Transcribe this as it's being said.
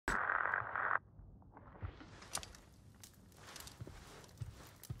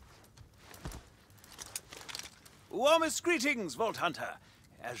Warmest greetings, Vault Hunter.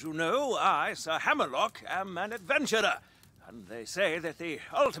 As you know, I, Sir Hammerlock, am an adventurer. And they say that the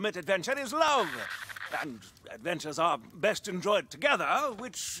ultimate adventure is love. And adventures are best enjoyed together,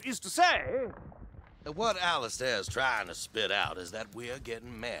 which is to say... What Alistair's trying to spit out is that we're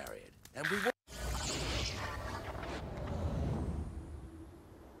getting married. And we won't...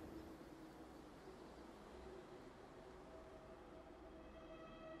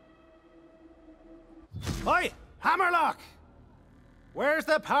 Oi! Hammerlock! Where's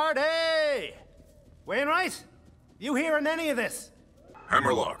the party? Wainwright? You hearing any of this?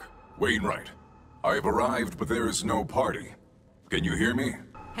 Hammerlock, Wainwright. I have arrived, but there is no party. Can you hear me?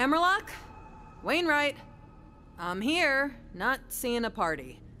 Hammerlock? Wainwright? I'm here, not seeing a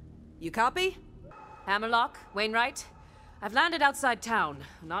party. You copy? Hammerlock, Wainwright? I've landed outside town,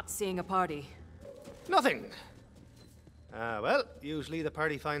 not seeing a party. Nothing. Well, usually the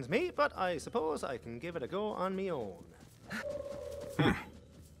party finds me, but I suppose I can give it a go on me own.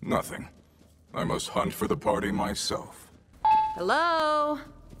 Nothing. I must hunt for the party myself. Hello?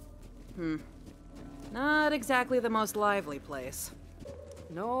 Not exactly the most lively place.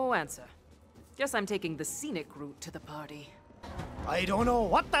 No answer. Guess I'm taking the scenic route to the party. I don't know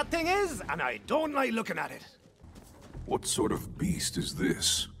what that thing is, and I don't like looking at it. What sort of beast is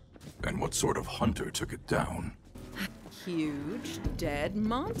this? And what sort of hunter took it down? Huge, dead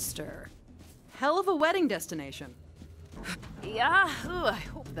monster. Hell of a wedding destination. Yeah, I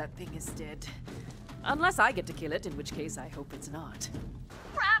hope that thing is dead. Unless I get to kill it, in which case I hope it's not.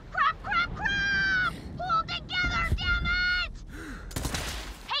 Crap, crap, crap, crap! Pull together, damn it!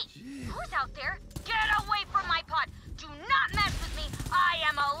 Hey, who's out there? Get away from my pod! Do not mess with me! I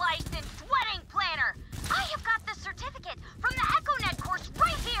am a licensed wedding planner! I have got the certificate from the EchoNet course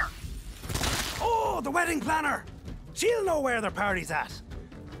right here! Oh, the wedding planner! She'll know where their party's at.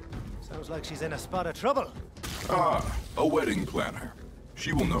 Sounds like she's in a spot of trouble. Ah, a wedding planner.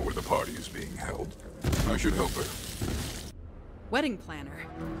 She will know where the party is being held. I should help her. Wedding planner.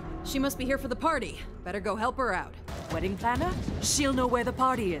 She must be here for the party. Better go help her out. Wedding planner? She'll know where the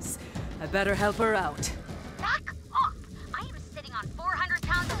party is. I better help her out. Back off! I am sitting on 400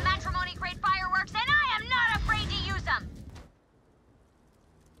 pounds of matrimony-grade fireworks, and I am not afraid to use them!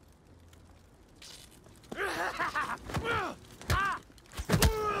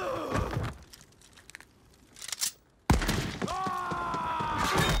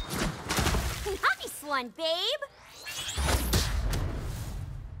 Nice one, babe!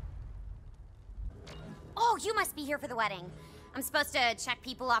 Oh, you must be here for the wedding. I'm supposed to check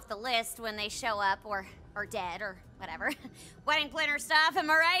people off the list when they show up, or dead, or whatever. Wedding planner stuff, am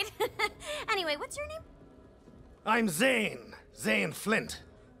I right? Anyway, what's your name? I'm Zane. Zane Flint.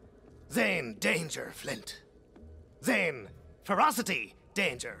 Zane Danger Flint. Zane Ferocity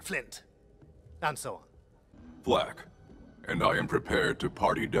Danger Flint. And so on. Black. And I am prepared to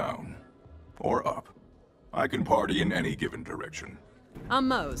party down. Or up. I can party in any given direction. I'm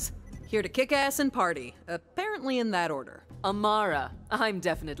Mose. Here to kick ass and party. Apparently in that order. Amara. I'm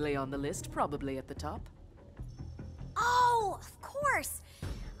definitely on the list, probably at the top. Oh, of course.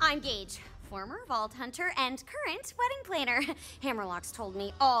 I'm Gage, former Vault Hunter and current wedding planner. Hammerlock's told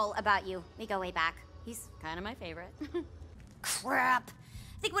me all about you. We go way back. He's kind of my favorite. Crap.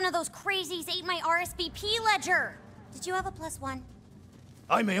 I think one of those crazies ate my RSVP ledger. Did you have a +1?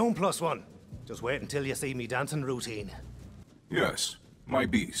 I'm my own +1. Just wait until you see me dancing routine. Yes, my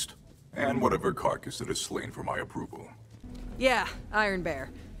beast. And whatever carcass that is slain for my approval. Yeah, Iron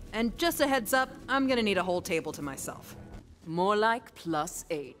Bear. And just a heads up, I'm gonna need a whole table to myself. More like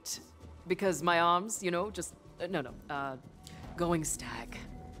 +8. Because my arms, you know, just... going stag.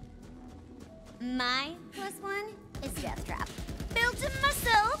 My +1 is Deathtrap. Built him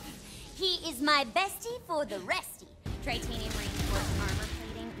myself. He is my bestie for the resty. Titanium reinforced armor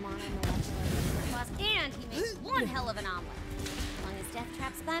plating, monomolecular plus, and he makes one hell of an omelet. As long as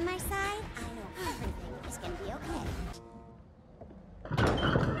Deathtrap's by my side, I know everything is gonna be okay.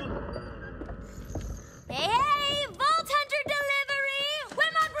 Hey, Vault Hunter delivery!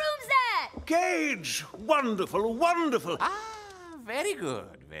 Where my broom's at? Gage! Wonderful, wonderful! Ah, very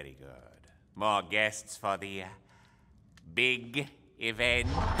good, very good. More guests for the big event.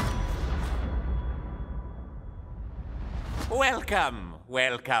 Welcome,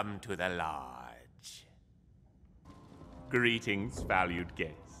 welcome to the lodge. Greetings, valued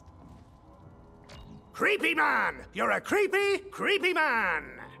guest. Creepy man! You're a creepy, creepy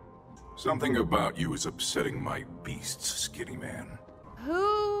man! Something about you is upsetting my beasts, skinny man.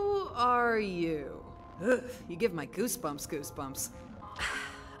 Who are you? Ugh, you give my goosebumps.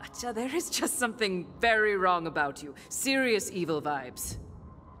 Acha, there is just something very wrong about you. Serious evil vibes.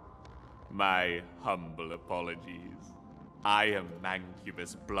 My humble apologies. I am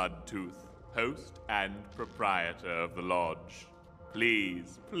Mancubus Bloodtooth, host and proprietor of the lodge.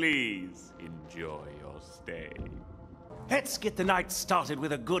 Please, please enjoy your stay. Let's get the night started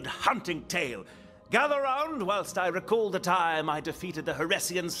with a good hunting tale. Gather round whilst I recall the time I defeated the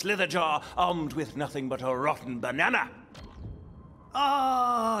Heresian Slitherjaw, armed with nothing but a rotten banana.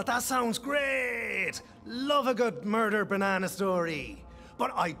 Ah, that sounds great! Love a good murder banana story.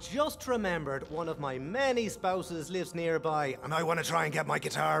 But I just remembered one of my many spouses lives nearby, and I want to try and get my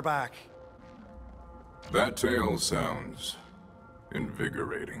guitar back. That tale sounds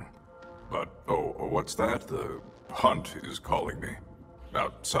invigorating. But, oh, what's that? The hunt is calling me.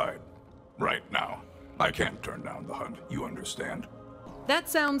 Outside. Right now. I can't turn down the hunt, you understand? That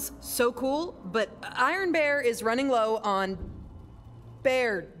sounds so cool, but Iron Bear is running low on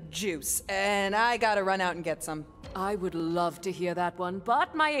bear juice, and I gotta run out and get some. I would love to hear that one,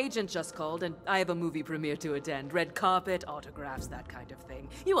 but my agent just called and I have a movie premiere to attend. Red carpet, autographs, that kind of thing.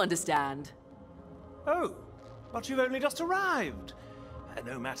 You understand. Oh, but you've only just arrived.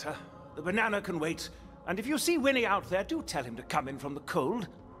 No matter. The banana can wait. And if you see Winnie out there, do tell him to come in from the cold.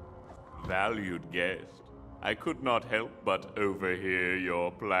 Valued guest, I could not help but overhear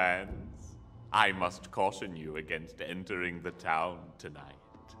your plans. I must caution you against entering the town tonight.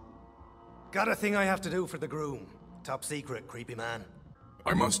 Got a thing I have to do for the groom. Top secret, creepy man.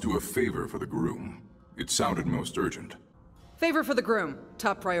 I must do a favor for the groom. It sounded most urgent. Favor for the groom,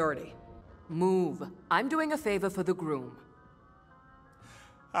 top priority. Move. I'm doing a favor for the groom.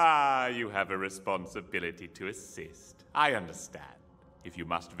 Ah, you have a responsibility to assist. I understand. If you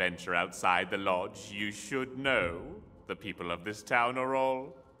must venture outside the lodge, you should know the people of this town are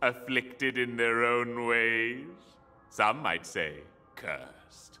all afflicted in their own ways. Some might say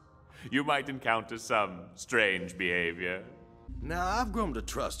cursed. You might encounter some strange behavior. Now, I've grown to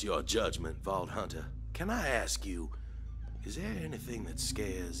trust your judgment, Vault Hunter. Can I ask you, is there anything that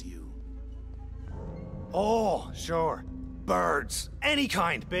scares you? Oh, sure. Birds. Any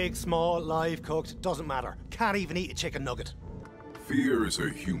kind. Big, small, live, cooked, doesn't matter. Can't even eat a chicken nugget. Fear is a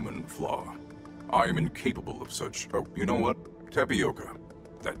human flaw. I am incapable of such. Oh, you know what? Tapioca.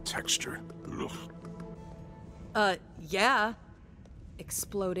 That texture. Ugh. Yeah.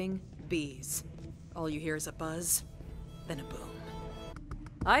 Exploding bees. All you hear is a buzz, then a boom.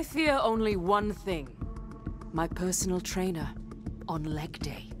 I fear only one thing. My personal trainer on leg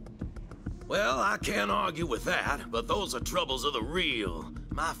day. Well, I can't argue with that, but those are troubles of the real.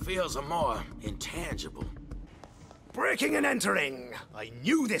 My fears are more intangible. Breaking and entering! I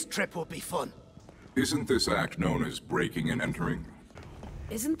knew this trip would be fun. Isn't this act known as breaking and entering?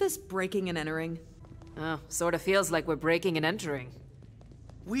 Isn't this breaking and entering? Oh, sort of feels like we're breaking and entering.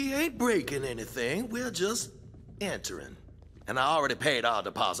 We ain't breaking anything, we're just entering. And I already paid our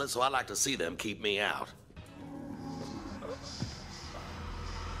deposit, so I'd like to see them keep me out.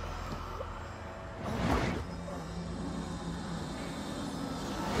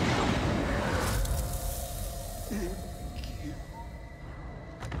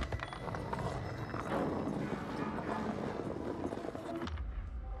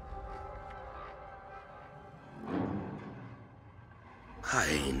 I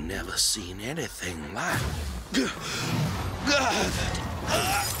ain't never seen anything like...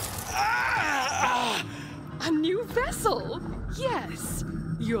 A new vessel? Yes,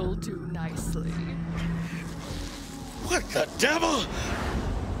 you'll do nicely. What the devil?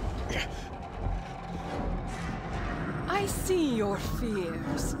 I see your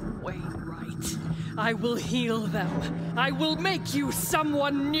fears, Wainwright. I will heal them. I will make you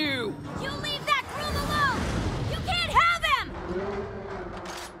someone new. You leave that groom alone! You can't have him!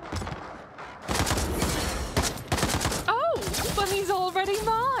 Oh, but he's already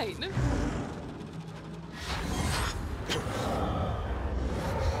mine.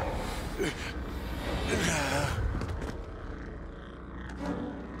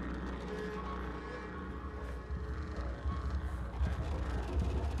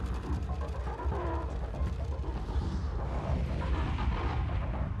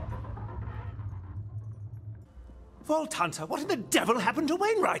 Vault Hunter, what in the devil happened to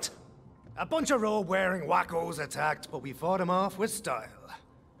Wainwright? A bunch of robe-wearing wackos attacked, but we fought them off with style.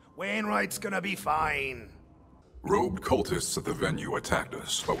 Wainwright's gonna be fine. Robed cultists at the venue attacked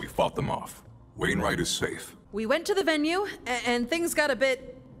us, but we fought them off. Wainwright is safe. We went to the venue, and things got a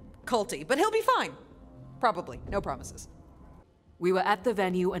bit culty, but he'll be fine. Probably. No promises. We were at the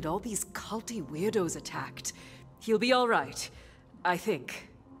venue and all these culty weirdos attacked. He'll be all right, I think.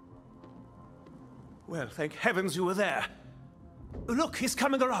 Well, thank heavens you were there. Look, he's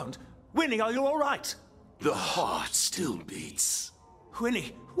coming around. Winnie, are you all right? The heart still beats.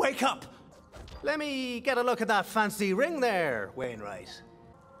 Winnie, wake up! Let me get a look at that fancy ring there, Wainwright.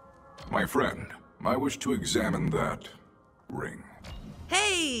 My friend, I wish to examine that ring.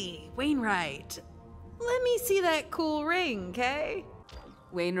 Hey, Wainwright. Let me see that cool ring, Kay?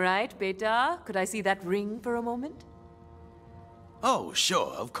 Wainwright, beta, could I see that ring for a moment? Oh,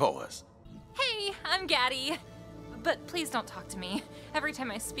 sure, of course. Hey, I'm Gaddy. But please don't talk to me. Every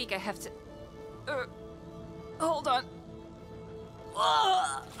time I speak, I have to... hold on.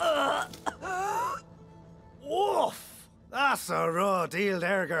 Woof! That's a raw deal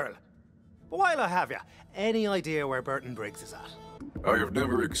there, girl. But while I have you, any idea where Burton Briggs is at? I have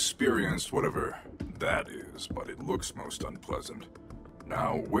never experienced whatever that is, but it looks most unpleasant.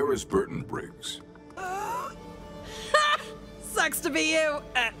 Now, where is Burton Briggs? Sucks to be you.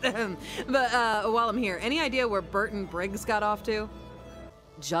 But while I'm here, any idea where Burton Briggs got off to?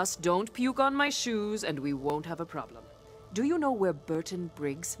 Just don't puke on my shoes and we won't have a problem. Do you know where Burton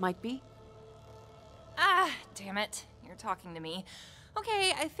Briggs might be? Ah, damn it. You're talking to me.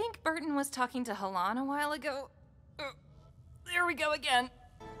 Okay, I think Burton was talking to Halan a while ago. There we go again.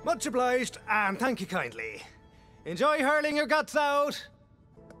 Much obliged, and thank you kindly. Enjoy hurling your guts out.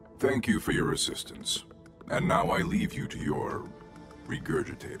 Thank you for your assistance. And now I leave you to your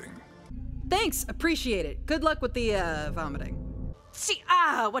regurgitating. Thanks, appreciate it. Good luck with the vomiting. See,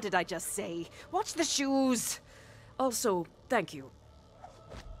 what did I just say? Watch the shoes. Also, thank you.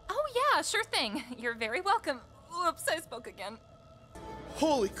 Oh yeah, sure thing. You're very welcome. Whoops, I spoke again.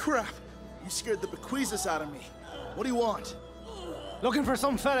 Holy crap! You scared the bequeezes out of me. What do you want? Looking for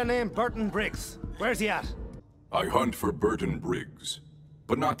some fella named Burton Briggs. Where's he at? I hunt for Burton Briggs,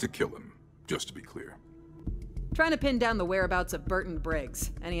 but not to kill him, just to be clear. Trying to pin down the whereabouts of Burton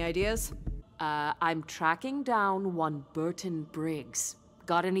Briggs. Any ideas? I'm tracking down one Burton Briggs.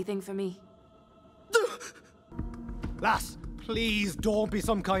 Got anything for me? Lass, please don't be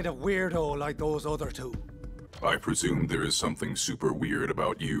some kind of weirdo like those other two. I presume there is something super weird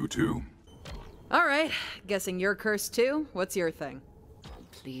about you, too? All right, guessing you're cursed too? What's your thing?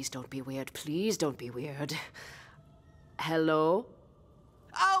 Please don't be weird. Please don't be weird. Hello?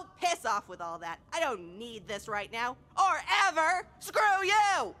 Oh, piss off with all that. I don't need this right now. Or ever. Screw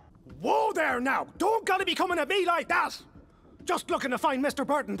you! Whoa there now! Don't gotta be coming at me like that! Just looking to find Mr.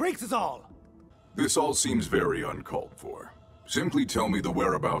 Burton Briggs is all. This all seems very uncalled for. Simply tell me the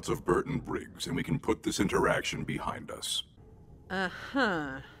whereabouts of Burton Briggs, and we can put this interaction behind us.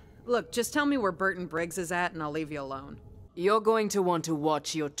 Uh-huh. Look, just tell me where Burton Briggs is at and I'll leave you alone. You're going to want to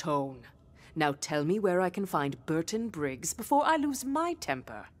watch your tone. Now tell me where I can find Burton Briggs before I lose my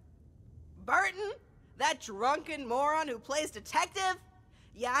temper. Burton? That drunken moron who plays detective?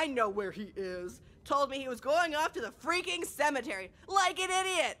 Yeah, I know where he is. Told me he was going off to the freaking cemetery, like an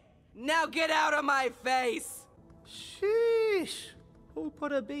idiot. Now get out of my face! Sheesh. Who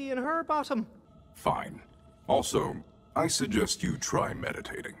put a bee in her bottom? Fine. Also, I suggest you try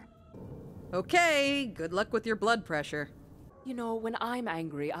meditating. Okay, good luck with your blood pressure. You know, when I'm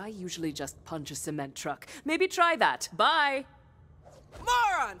angry, I usually just punch a cement truck. Maybe try that. Bye!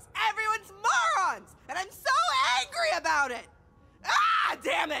 Morons! Everyone's morons! And I'm so angry about it! Ah,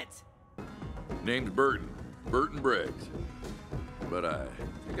 damn it! Name's Burton. Burton Briggs. But I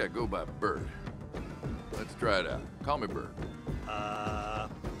think I go by Bert. Let's try it out. Call me Bert.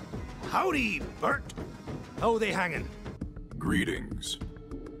 Howdy, Bert. How they hanging? Greetings,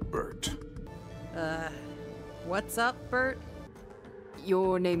 Bert. What's up, Bert?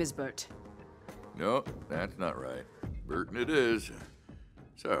 Your name is Bert. No, that's not right. Burton it is.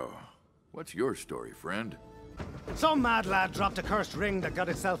 So, what's your story, friend? Some mad lad dropped a cursed ring that got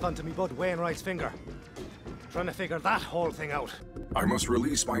itself onto me bud Wainwright's finger. Trying to figure that whole thing out. I must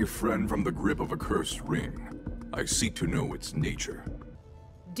release my friend from the grip of a cursed ring. I seek to know its nature.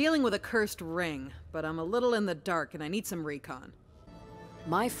 Dealing with a cursed ring, but I'm a little in the dark and I need some recon.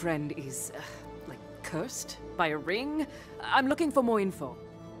 My friend is, cursed by a ring? I'm looking for more info.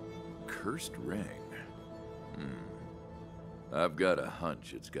 Cursed ring? I've got a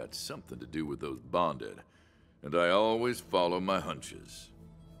hunch it's got something to do with those bonded. And I always follow my hunches.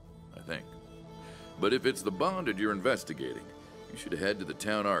 I think. But if it's the bonded you're investigating, you should head to the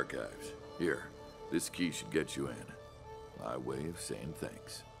town archives. Here, this key should get you in. My way of saying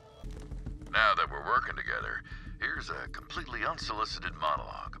thanks. Now that we're working together, here's a completely unsolicited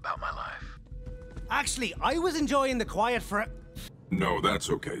monologue about my life. Actually, I was enjoying the quiet for... No, that's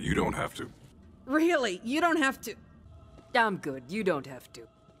okay. You don't have to. Really? You don't have to... I'm good. You don't have to.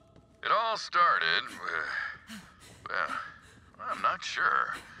 It all started well, I'm not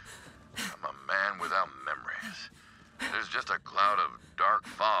sure. I'm a man without memories. There's just a cloud of dark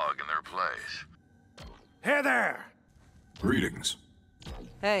fog in their place. Hey there! Greetings.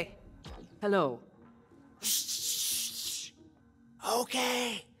 Hey. Hello.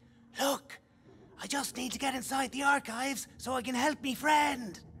 Okay. Look, I just need to get inside the archives so I can help me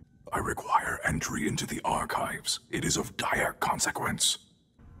friend. I require entry into the archives. It is of dire consequence.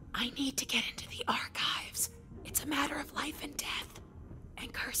 I need to get into the archives. It's a matter of life and death.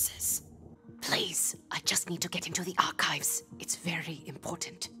 And curses. Please, I just need to get into the archives. It's very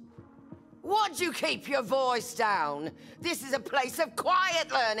important. Would you keep your voice down? This is a place of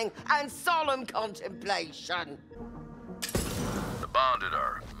quiet learning and solemn contemplation. The bonded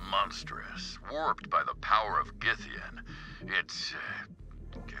are monstrous, warped by the power of Githian. It's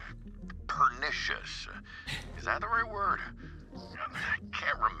pernicious. Is that the right word? I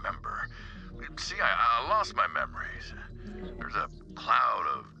can't remember. See, I lost my memories. There's a cloud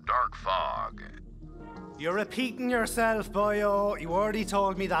of dark fog. You're repeating yourself, boyo. You already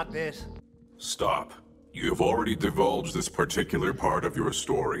told me that bit. Stop. You have already divulged this particular part of your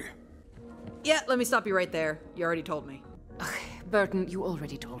story. Yeah, let me stop you right there. You already told me. Burton, you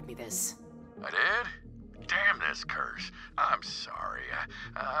already told me this. I did? Damn this curse. I'm sorry.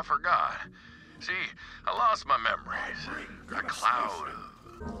 I forgot. See, I lost my memories. A cloud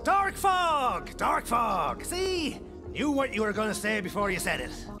of... Dark fog! Dark fog! See? Knew what you were gonna say before you said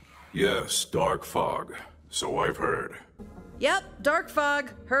it. Yes, dark fog. So I've heard. Yep, dark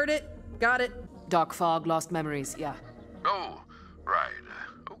fog. Heard it. Got it. Dark fog, lost memories, yeah. Oh, right.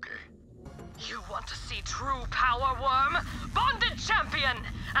 Okay. You want to see true power, Worm? Bonded champion!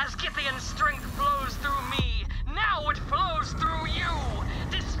 As Githian's strength flows through me, now it flows through you!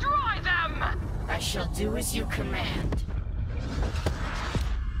 Destroy them! I shall do as you command.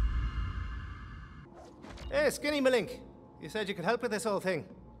 Hey, Skinny Malink. You said you could help with this whole thing.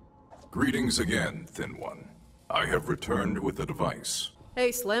 Greetings again, Thin One. I have returned with a device.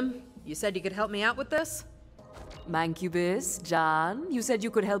 Hey, Slim. You said you could help me out with this? Mancubus, John, you said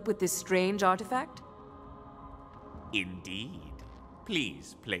you could help with this strange artifact? Indeed.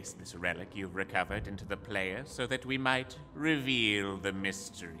 Please place this relic you've recovered into the player so that we might reveal the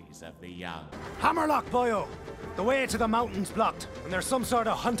mysteries of the young. Hammerlock, boyo! The way to the mountain's blocked, and there's some sort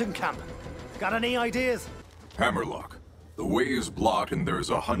of hunting camp. Got any ideas? Hammerlock. The way is blocked and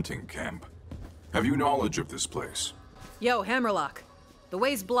there's a hunting camp. Have you knowledge of this place? Yo, Hammerlock. The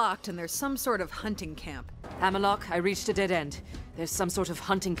way's blocked and there's some sort of hunting camp. Hammerlock, I reached a dead end. There's some sort of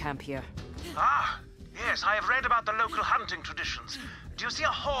hunting camp here. Ah, yes, I have read about the local hunting traditions. Do you see a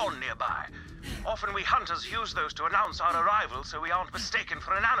horn nearby? Often we hunters use those to announce our arrival so we aren't mistaken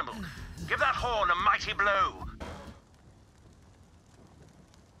for an animal. Give that horn a mighty blow.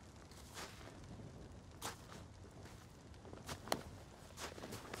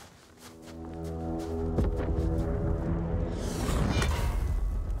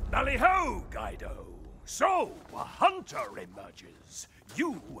 Tally-ho, Guido! So, a hunter emerges.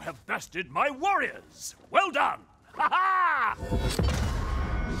 You have bested my warriors. Well done! Ha-ha!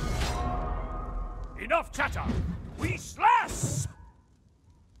 Enough chatter! We slash!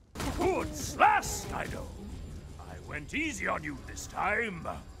 Good slash, Guido! I went easy on you this time.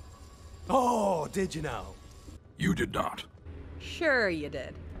 Oh, did you now? You did not. Sure you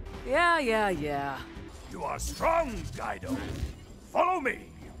did. Yeah. You are strong, Guido. Follow me.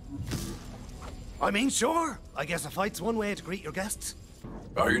 I mean, sure. I guess a fight's one way to greet your guests.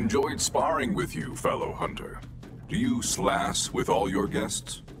 I enjoyed sparring with you, fellow hunter. Do you slash with all your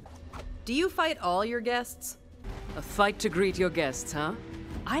guests? Do you fight all your guests? A fight to greet your guests, huh?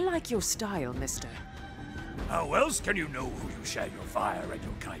 I like your style, mister. How else can you know who you share your fire and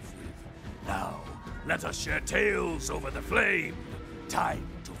your knife with? Now, let us share tales over the flame. Time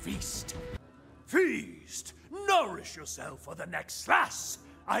to feast. Feast! Nourish yourself for the next slash!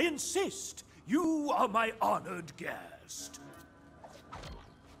 I insist! You are my honored guest.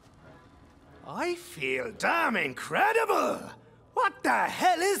 I feel damn incredible! What the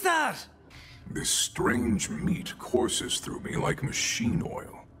hell is that? This strange meat courses through me like machine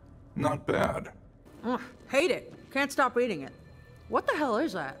oil. Not bad. Hate it. Can't stop eating it. What the hell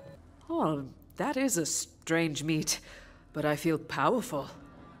is that? Oh, that is a strange meat, but I feel powerful.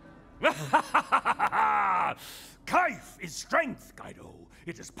 Kaif is strength, Guido.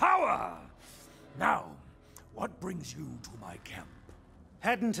 It is power. Now, what brings you to my camp?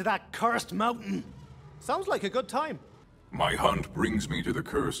 Heading to that cursed mountain. Sounds like a good time. My hunt brings me to the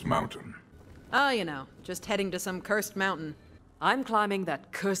cursed mountain. Oh, you know, just heading to some cursed mountain. I'm climbing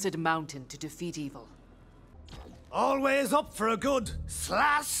that cursed mountain to defeat evil. Always up for a good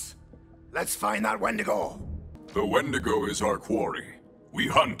slash. Let's find that Wendigo. The Wendigo is our quarry. We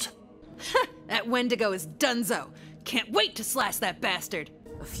hunt. That Wendigo is donezo. Can't wait to slash that bastard.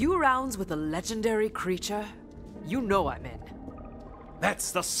 A few rounds with a legendary creature? You know I'm in.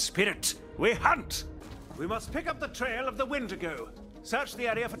 That's the spirit. We hunt! We must pick up the trail of the Wendigo. Search the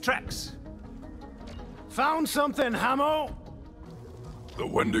area for tracks. Found something, Hamo? The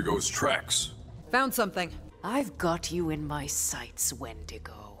Wendigo's tracks. Found something. I've got you in my sights,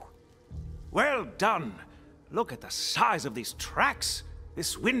 Wendigo. Well done. Look at the size of these tracks.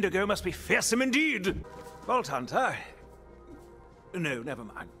 This Wendigo must be fearsome indeed. Vault Hunter. No, never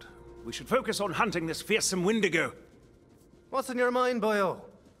mind. We should focus on hunting this fearsome Wendigo. What's in your mind, boyo?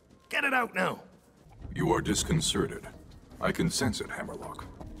 Get it out now. You are disconcerted. I can sense it, Hammerlock.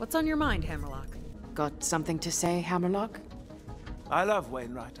 What's on your mind, Hammerlock? Got something to say, Hammerlock? I love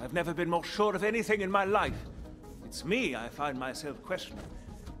Wainwright. I've never been more sure of anything in my life. It's me I find myself questioning.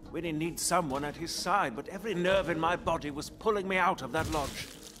 Winnie needs someone at his side, but every nerve in my body was pulling me out of that lodge.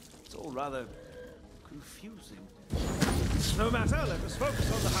 It's all rather confusing. No matter, let us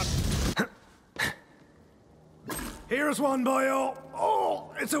focus on the hunt. Here's one, boyo.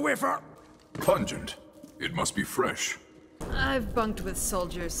 Oh, it's a whiffer. Pungent. It must be fresh. I've bunked with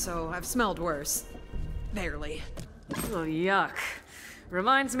soldiers, so I've smelled worse. Barely. Oh, yuck.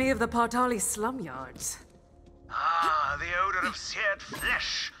 Reminds me of the Partali slum yards. Ah, the odor of seared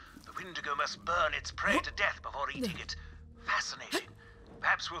flesh. The Wendigo must burn its prey to death before eating it. Fascinating.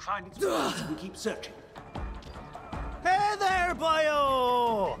 Perhaps we'll find its bones if we keep searching. Hey there,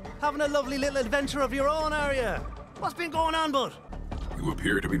 boyo! Having a lovely little adventure of your own, are you? What's been going on, bud? You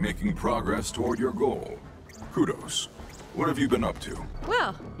appear to be making progress toward your goal. Kudos. What have you been up to?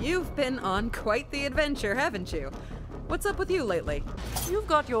 Well, you've been on quite the adventure, haven't you? What's up with you lately? You've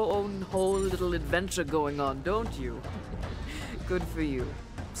got your own whole little adventure going on, don't you? Good for you.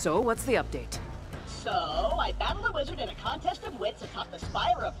 So, what's the update? So, I battled a wizard in a contest of wits atop the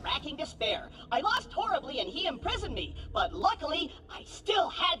spire of racking despair. I lost horribly and he imprisoned me, but luckily, I still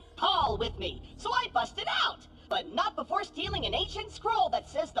had Paul with me, so I busted out. But not before stealing an ancient scroll that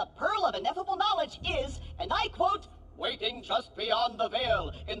says the pearl of ineffable knowledge is, and I quote, waiting just beyond the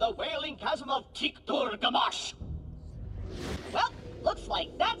veil in the wailing chasm of Tiktur Gamash. Well, looks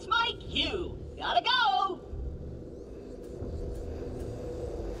like that's my cue. Gotta go!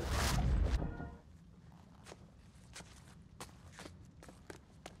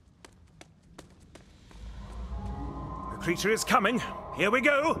 The creature is coming. Here we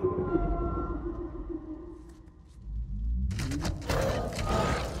go.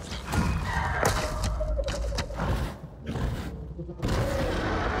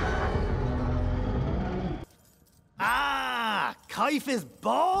 Kaif is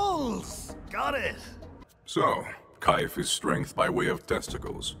balls! Got it! So, Kaif is strength by way of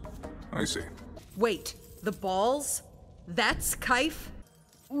testicles. I see. Wait, the balls? That's Kaif?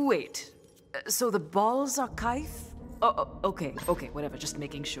 Wait, so the balls are Kaif? Oh, okay, whatever, just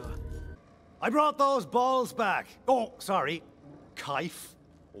making sure. I brought those balls back. Oh, sorry. Kaif.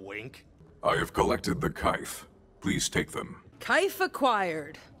 Wink. I have collected the Kaif. Please take them. Kaif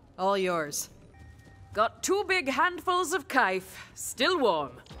acquired. All yours. Got 2 big handfuls of Kaif, still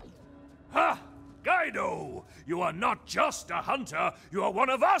warm. Ha! Guido! You are not just a hunter, you are one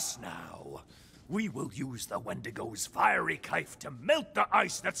of us now. We will use the Wendigo's fiery Kaif to melt the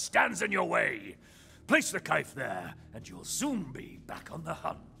ice that stands in your way. Place the Kaif there, and you'll soon be back on the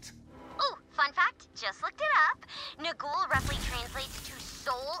hunt. Ooh, fun fact, just looked it up. Nagul roughly translates to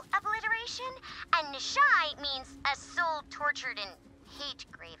soul obliteration, and Nishai means a soul tortured in hate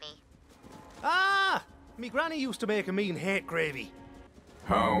gravy. Ah! Me granny used to make a mean hate gravy.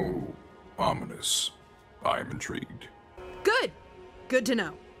 How ominous. I'm intrigued. Good. Good to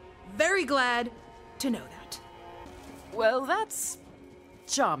know. Very glad to know that. Well, that's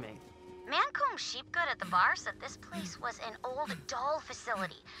charming. Mancomb Sheepgood at the bar said this place was an old doll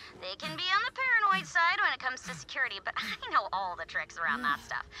facility. They can be on the paranoid side when it comes to security, but I know all the tricks around that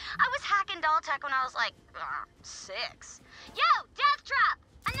stuff. I was hacking doll tech when I was like, 6. Yo, Death Trap!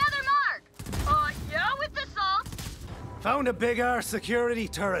 Another mark! Yeah, with the salt. Found a big security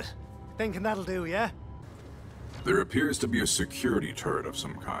turret. Thinking that'll do, yeah? There appears to be a security turret of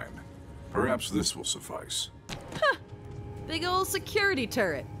some kind. Perhaps this will suffice. Huh. Big old security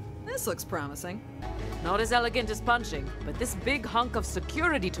turret. This looks promising. Not as elegant as punching, but this big hunk of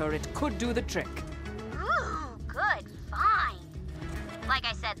security turret could do the trick. Ooh, good find. Like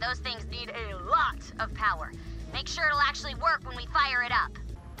I said, those things need a lot of power. Make sure it'll actually work when we fire it up.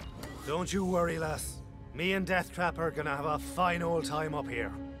 Don't you worry, lass. Me and Deathtrap are gonna have a fine old time up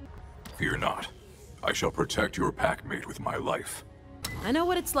here. Fear not. I shall protect your packmate with my life. I know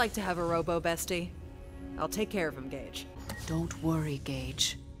what it's like to have a robo-bestie. I'll take care of him, Gage. Don't worry,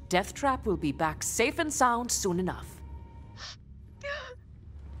 Gage. Deathtrap will be back safe and sound soon enough.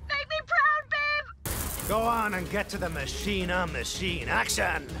 Make me proud, babe! Go on and get to the machine on machine.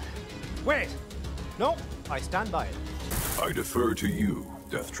 Action! Wait! No, I stand by it. I defer to you,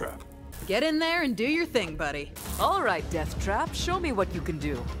 Deathtrap. Get in there and do your thing, buddy. All right, Deathtrap, show me what you can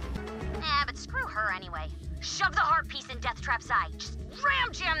do. But screw her anyway. Shove the heart piece in Deathtrap's eye. Just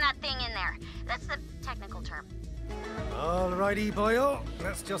ram jam that thing in there. That's the technical term. Alrighty, boyo.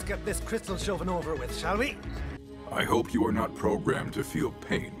 Let's just get this crystal shoving over with, shall we? I hope you are not programmed to feel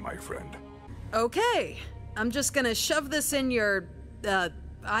pain, my friend. Okay. I'm just gonna shove this in your,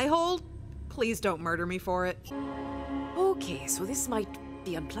 eye hole. Please don't murder me for it. Okay, so this might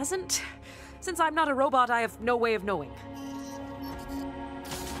be unpleasant. Since I'm not a robot, I have no way of knowing.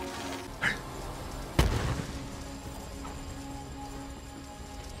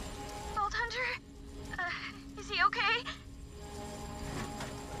 Vault Hunter? Is he okay?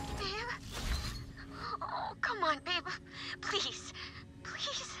 Babe? Oh, come on, babe. Please.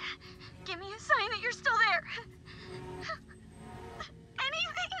 Please. Give me a sign that you're still there.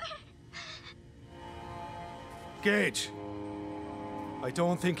 Anything. Gage. I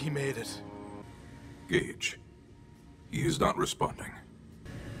don't think he made it. Gage. He is not responding.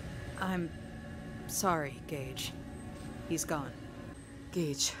 I'm sorry, Gage. He's gone.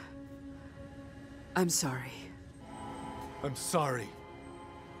 Gage. I'm sorry. I'm sorry.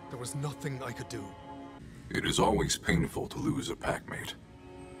 There was nothing I could do. It is always painful to lose a packmate.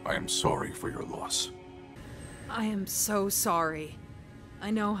 I am sorry for your loss. I am so sorry.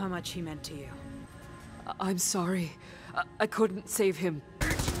 I know how much he meant to you. I'm sorry. I couldn't save him.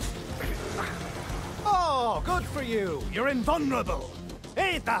 Oh, good for you. You're invulnerable.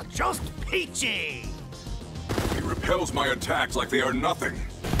 Ain't that just peachy? He repels my attacks like they are nothing.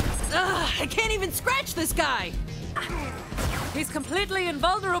 Ugh, I can't even scratch this guy! He's completely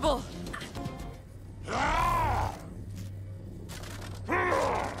invulnerable.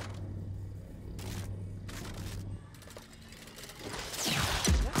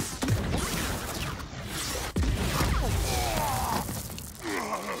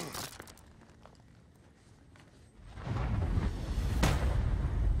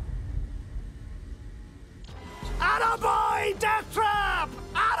 Attaboy, Deathtrap!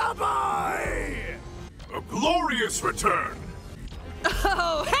 Attaboy! A glorious return!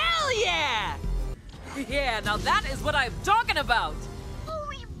 Oh, hell yeah! Yeah, now that is what I'm talking about!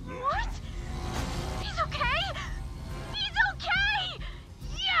 Holy what? He's okay? He's okay!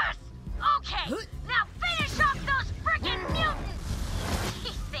 Yes! Okay, now finish off those frickin' mutants!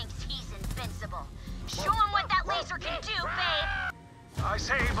 He thinks he's invincible. Show him what that laser can do, babe! I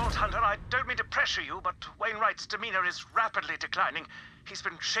say, Vault Hunter, I don't mean to pressure you, but Wainwright's demeanor is rapidly declining. He's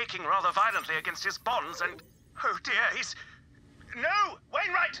been shaking rather violently against his bonds, and... oh dear, he's... No!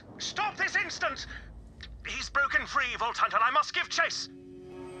 Wainwright! Stop this instant! He's broken free, Vault Hunter. I must give chase!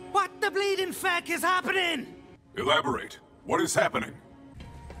 What the bleeding feck is happening? Elaborate. What is happening?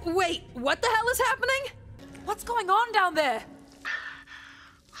 Wait, what the hell is happening? What's going on down there?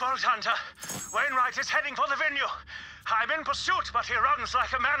 Vault Hunter, Wainwright is heading for the venue. I'm in pursuit, but he runs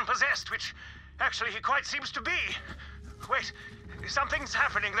like a man possessed, which actually he quite seems to be. Wait, something's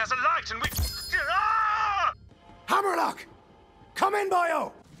happening. There's a light and we... Ah! Hammerlock! Come in,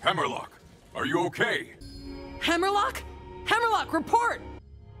 boyo! Hammerlock, are you okay? Hammerlock? Hammerlock, report!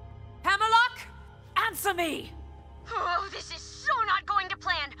 Hammerlock, answer me! Oh, this is so not going to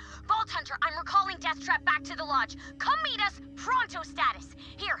plan. Vault Hunter, I'm recalling Deathtrap back to the lodge. Come meet us, pronto status.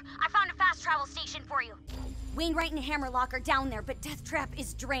 Here, I found a fast travel station for you. Wainwright and Hammerlock are down there, but Deathtrap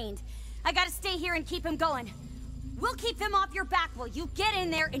is drained. I gotta stay here and keep him going. We'll keep them off your back while you get in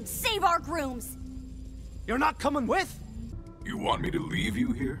there and save our grooms. You're not coming with? You want me to leave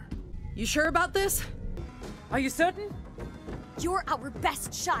you here? You sure about this? Are you certain? You're our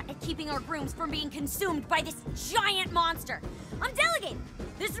best shot at keeping our grooms from being consumed by this giant monster. I'm delegating.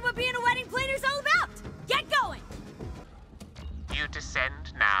 This is what being a wedding planner's all about. Get going. You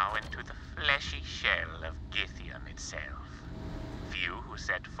descend now into the fleshy shell of Githion itself. Few who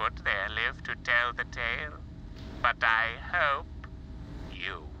set foot there live to tell the tale, but I hope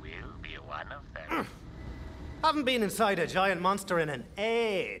you will be one of them. Haven't been inside a giant monster in an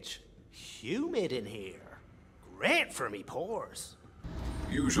age. Humid in here. Great for me pores.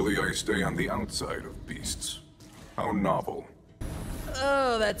 Usually I stay on the outside of beasts. How novel.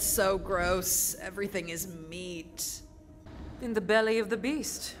 Oh, that's so gross. Everything is meat. In the belly of the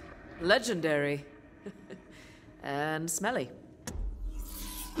beast. Legendary. And smelly.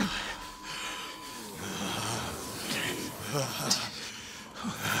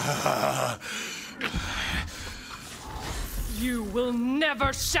 You will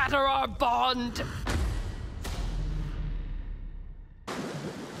never shatter our bond!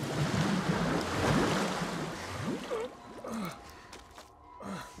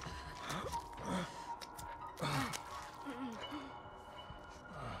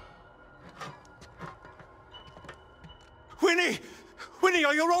 Winnie,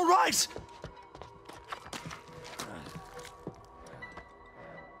 are you all right?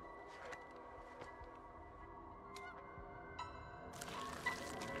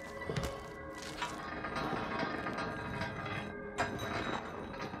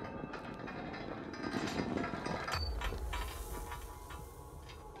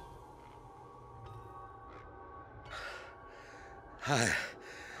 I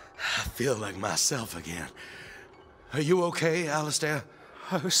feel like myself again. Are you okay, Alistair?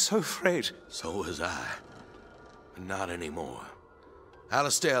 I was so afraid. So was I. But not anymore.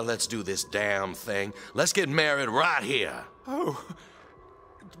 Alistair, let's do this damn thing. Let's get married right here. Oh,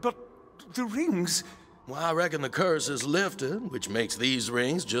 but the rings... Well, I reckon the curse is lifted, which makes these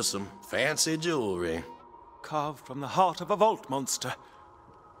rings just some fancy jewelry. Carved from the heart of a vault monster.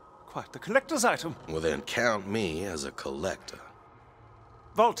 Quite the collector's item. Well, then count me as a collector.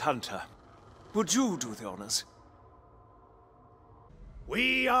 Vault Hunter, would you do the honors?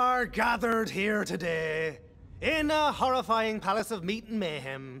 We are gathered here today in a horrifying palace of meat and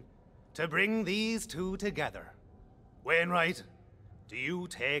mayhem to bring these two together. Wainwright, do you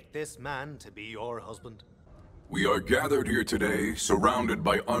take this man to be your husband? We are gathered here today, surrounded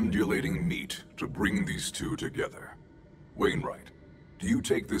by undulating meat, to bring these two together. Wainwright, do you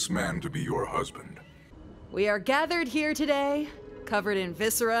take this man to be your husband? We are gathered here today, covered in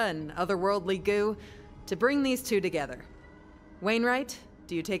viscera and otherworldly goo, to bring these two together. Wainwright,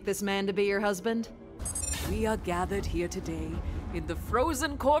 do you take this man to be your husband? We are gathered here today in the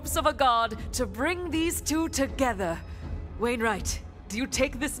frozen corpse of a god to bring these two together. Wainwright, do you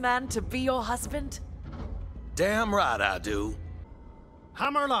take this man to be your husband? Damn right I do.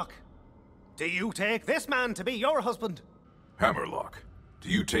 Hammerlock, do you take this man to be your husband? Hammerlock, do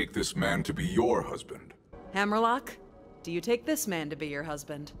you take this man to be your husband? Hammerlock, do you take this man to be your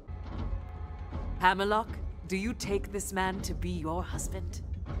husband? Hammerlock, do you take this man to be your husband?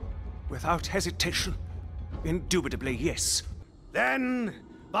 Without hesitation. Indubitably, yes. Then,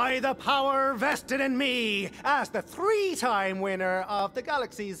 by the power vested in me as the 3-time winner of the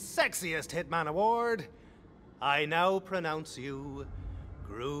galaxy's sexiest Hitman Award, I now pronounce you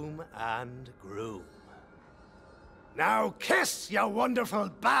groom and groom. Now kiss, you wonderful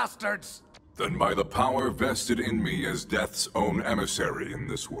bastards! Then by the power vested in me as death's own emissary in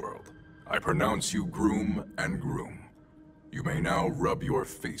this world, I pronounce you groom and groom. You may now rub your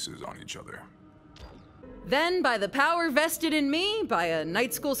faces on each other. Then, by the power vested in me by a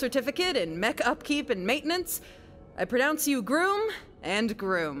night school certificate in mech upkeep and maintenance, I pronounce you groom and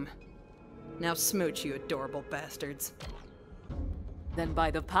groom. Now smooch, you adorable bastards. Then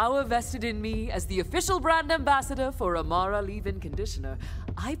by the power vested in me as the official brand ambassador for Amara leave-in conditioner,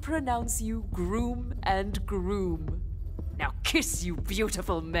 I pronounce you groom and groom. Now kiss, you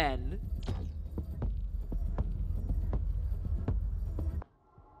beautiful men.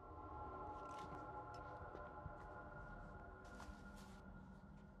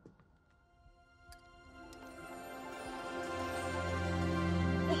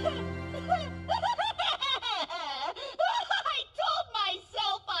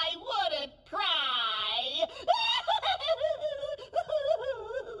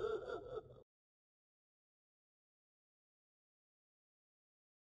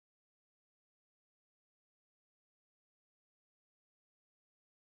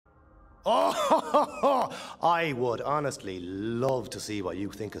 Oh, I would honestly love to see what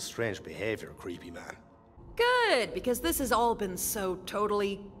you think of strange behavior, creepy man. Good, because this has all been so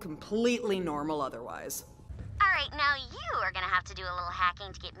totally, completely normal otherwise. Alright, now you are gonna have to do a little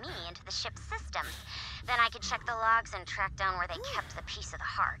hacking to get me into the ship's systems. Then I can check the logs and track down where they kept the piece of the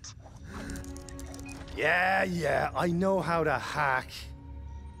heart. Yeah, I know how to hack.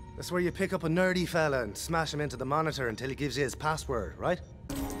 That's where you pick up a nerdy fella and smash him into the monitor until he gives you his password, right?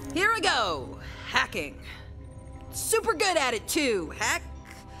 Here we go! Hacking. Super good at it, too.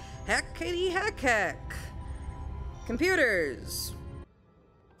 Hackety-hack. Computers.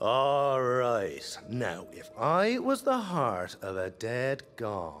 All right. Now, if I was the heart of a dead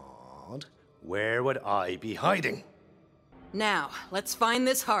god, where would I be hiding? Now, let's find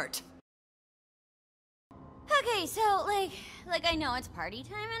this heart. Okay, so, like I know it's party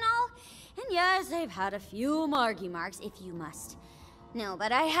time and all, and yes, I've had a few margy marks, if you must. No,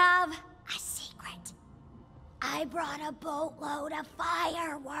 but I have a secret. I brought a boatload of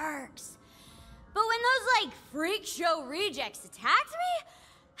fireworks. But when those, freak show rejects attacked me,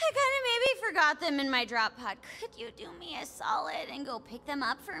 I kinda maybe forgot them in my drop pod. Could you do me a solid and go pick them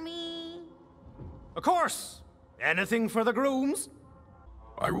up for me? Of course! Anything for the grooms?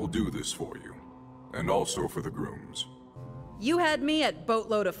 I will do this for you. And also for the grooms. You had me at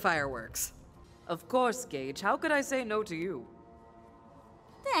boatload of fireworks. Of course, Gage. How could I say no to you?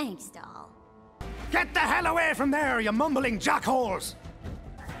 Thanks, doll. Get the hell away from there, you mumbling jackholes!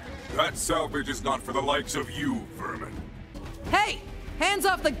 That salvage is not for the likes of you, vermin. Hey! Hands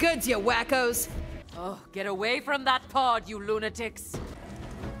off the goods, you wackos! Oh, get away from that pod, you lunatics!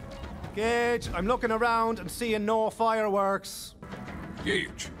 Gage, I'm looking around and seeing no fireworks.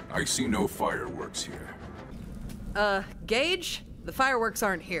 Gage, I see no fireworks here. Gage? The fireworks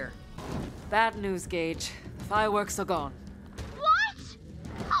aren't here. Bad news, Gage. The fireworks are gone. What?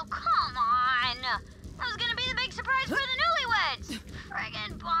 Oh, come on! That was gonna be the big surprise for the newlyweds!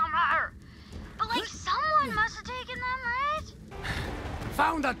 Friggin' bummer! But, like, someone must have taken them, right?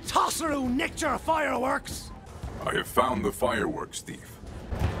 Found a tosser who nicked your fireworks! I have found the fireworks thief.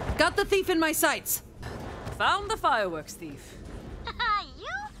 Got the thief in my sights. Found the fireworks thief. You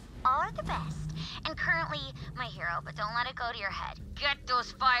are the best. And currently my hero, but don't let it go to your head. Get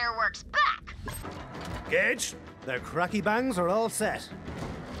those fireworks back! Gage, their cracky bangs are all set.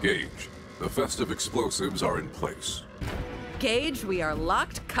 Gage, the festive explosives are in place. Gage, we are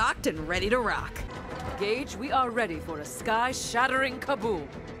locked, cocked, and ready to rock. Gage, we are ready for a sky-shattering kaboom.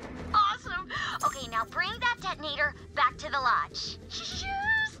 Awesome! Okay, now bring that detonator back to the lodge. Shoosh!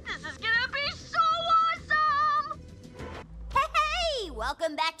 This is gonna be so awesome! Hey!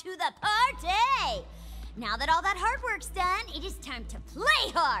 Welcome back to the party! Now that all that hard work's done, it is time to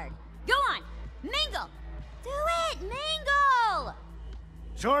play hard. Go on, mingle! Do it, mingle!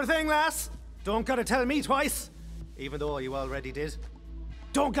 Sure thing, lass. Don't gotta tell me twice. Even though you already did.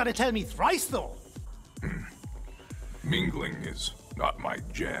 Don't gotta tell me thrice, though. Mingling is not my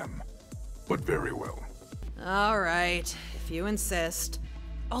jam, but very well. All right, if you insist.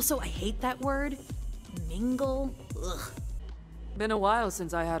 Also, I hate that word. Mingle? Ugh. Been a while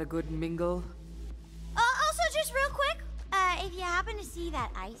since I had a good mingle. Also, just real quick, if you happen to see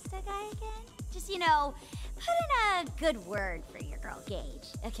that Ista guy again, just, put in a good word for your girl, Gage,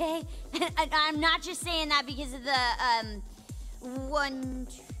 okay? I'm not just saying that because of the, 1,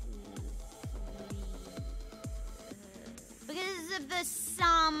 2, 3... because of the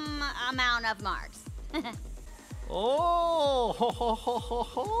some amount of marks. Oh, ho, ho, ho, ho,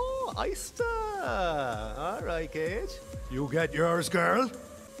 ho, Ista. All right, Gage. You get yours, girl.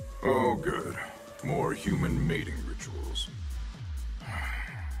 Oh, good. More human mating rituals.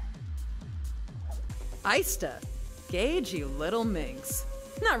 Ista. Gage, you little minx.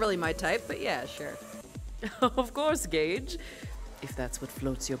 Not really my type, but yeah, sure. Of course, Gage. If that's what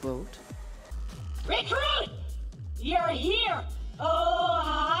floats your boat. Recruit! You're here! Oh,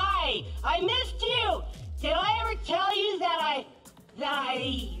 hi! I missed you! Did I ever tell you that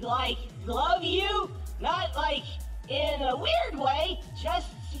I love you? Not, in a weird way, just,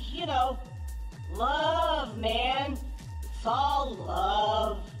 love, man. It's all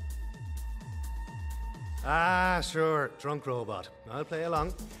love. Ah, sure, drunk robot. I'll play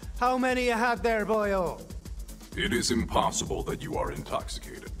along. How many you had there, boyo? It is impossible that you are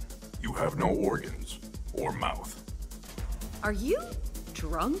intoxicated. You have no organs or mouth. Are you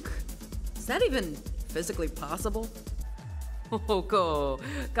drunk? Is that even physically possible? Oh, go.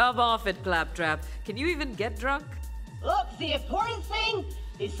 Come off it, Claptrap. Can you even get drunk? Look, the important thing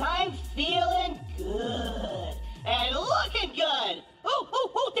is I'm feeling good. And looking good.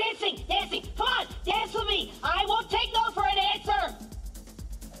 Ooh, dancing. Come on, dance with me. I won't take no for an answer.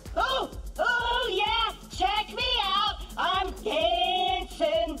 Oh, yeah, check me out. I'm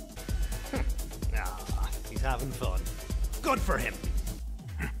dancing. He's having fun. Good for him.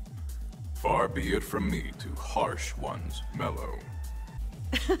 Far be it from me to harsh one's mellow.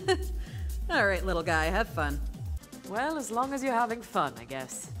 All right, little guy, have fun. Well, as long as you're having fun, I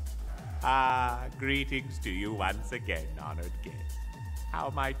guess. Greetings to you once again, honored guest. How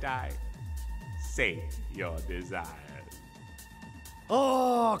might I sate your desires?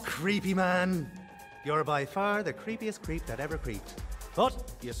 Oh, creepy man. You're by far the creepiest creep that ever creeped.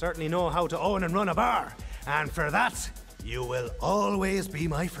 But you certainly know how to own and run a bar. And for that, you will always be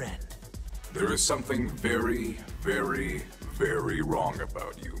my friend. There is something very, very, very wrong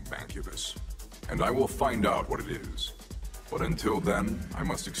about you, Mancubus. And I will find out what it is. But until then, I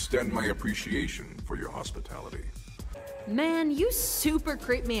must extend my appreciation for your hospitality. Man, you super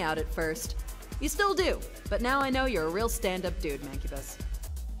creeped me out at first. You still do, but now I know you're a real stand-up dude, Mancubus.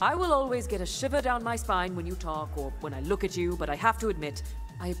 I will always get a shiver down my spine when you talk or when I look at you, but I have to admit,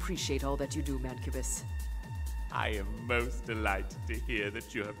 I appreciate all that you do, Mancubus. I am most delighted to hear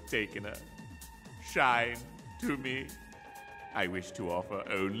that you have taken a shine to me. I wish to offer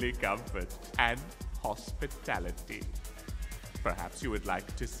only comfort and hospitality. Perhaps you would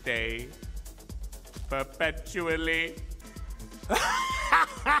like to stay perpetually?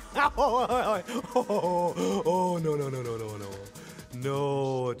 Oh, no.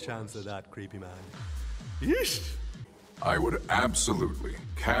 No chance of that, creepy man. Yeesh. I would absolutely,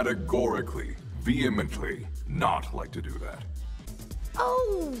 categorically, vehemently not like to do that.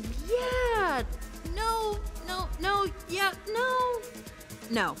 Oh, yeah. No, yeah, no.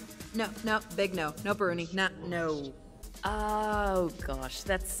 No, big no. No, Bruni, no. Oh, gosh,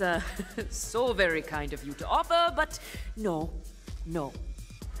 that's so very kind of you to offer, but no.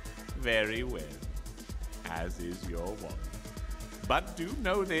 Very well, as is your want. But do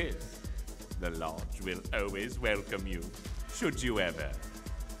know this. The Lodge will always welcome you, should you ever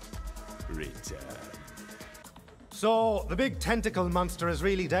return. So, the big tentacle monster is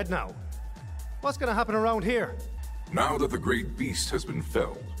really dead now. What's gonna happen around here? Now that the great beast has been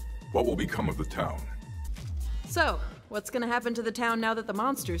felled, what will become of the town? So, what's gonna happen to the town now that the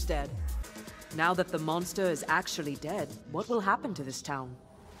monster's dead? Now that the monster is actually dead, what will happen to this town?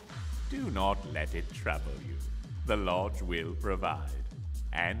 Do not let it trouble you. The Lodge will provide.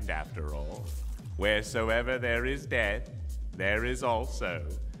 And after all, wheresoever there is death, there is also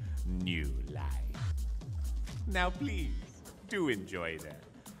new life. Now please, do enjoy the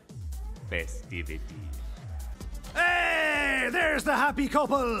festivity. Hey, there's the happy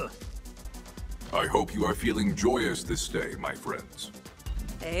couple! I hope you are feeling joyous this day, my friends.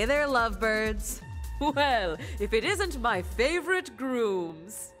 Hey there, lovebirds. Well, if it isn't my favorite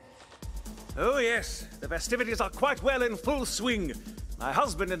grooms. Oh, yes, the festivities are quite well in full swing. My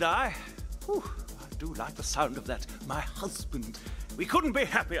husband and I do like the sound of that. My husband. We couldn't be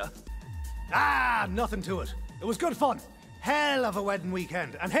happier. Ah, nothing to it. It was good fun. Hell of a wedding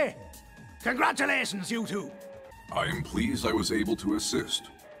weekend. And hey, congratulations, you two. I am pleased I was able to assist.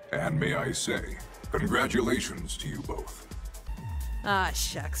 And may I say, congratulations to you both. Ah,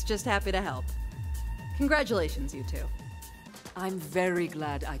 shucks, just happy to help. Congratulations, you two. I'm very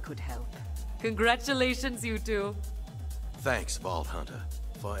glad I could help. Congratulations, you two. Thanks, Vault Hunter,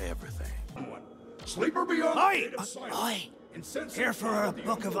 for everything. Sleeper beyond Oi! Here for a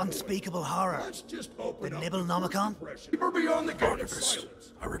book of unspeakable horror. The Nibblenomicon? Sleeper beyond the Archivist,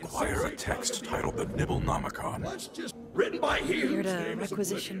 I require a text titled The Nibblenomicon. Written by Here to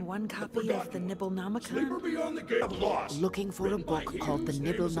requisition one copy of the Nibblenomicon? Looking for a book called the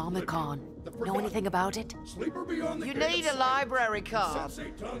Nibblenomicon. Know anything about it? You need a library card,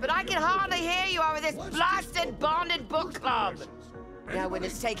 but I can hardly hear you over this blasted bonded book club. No one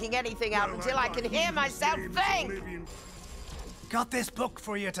is taking anything out until I can hear myself think. Got this book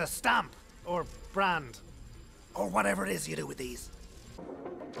for you to stamp, or brand, or whatever it is you do with these.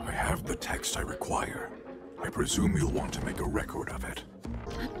 I have the text I require. I presume you'll want to make a record of it.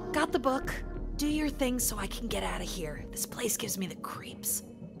 Got the book. Do your thing so I can get out of here. This place gives me the creeps.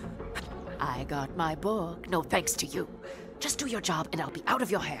 I got my book. No thanks to you. Just do your job and I'll be out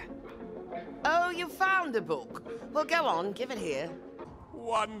of your hair. Oh, you found the book? Well, go on, give it here.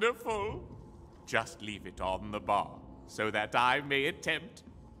 Wonderful. Just leave it on the bar so that I may attempt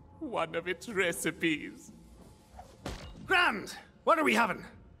one of its recipes. Grand! What are we having?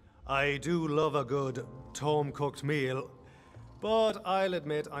 I do love a good home-cooked meal, but I'll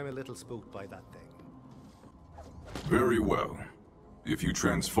admit I'm a little spooked by that thing. Very well. If you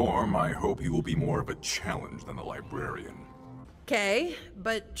transform, I hope you will be more of a challenge than a librarian. Okay,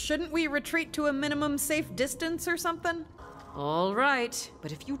 but shouldn't we retreat to a minimum safe distance or something? All right,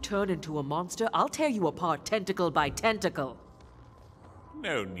 but if you turn into a monster, I'll tear you apart tentacle by tentacle.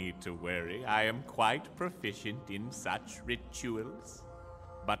 No need to worry. I am quite proficient in such rituals.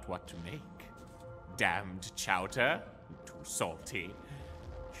 But what to make? Damned chowder? Too salty.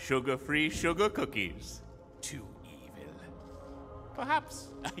 Sugar-free sugar cookies? Too evil. Perhaps,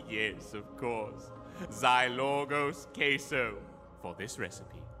 yes, of course, Xylorgos queso. For this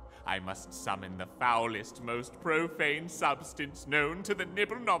recipe, I must summon the foulest, most profane substance known to the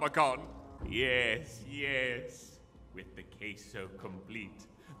Nibblenomicon. Yes. With the queso complete,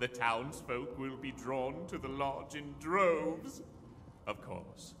 the townsfolk will be drawn to the lodge in droves. Of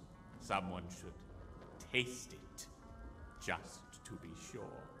course, someone should taste it, just to be sure.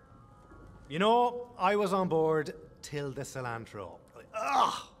 You know, I was on board till the cilantro.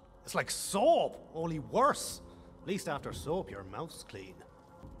 Ugh! It's like soap, only worse. At least after soap, your mouth's clean.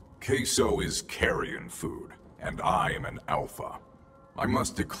 Queso is carrion food, and I am an alpha. I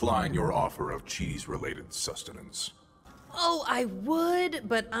must decline your offer of cheese-related sustenance. Oh, I would,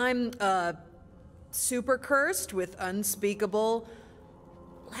 but I'm, super cursed with unspeakable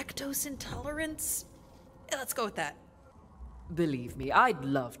lactose intolerance. Yeah, let's go with that. Believe me, I'd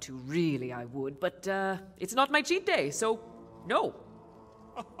love to, really I would, but it's not my cheat day, so no.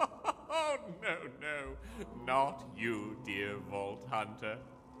 Oh, no, not you, dear Vault Hunter.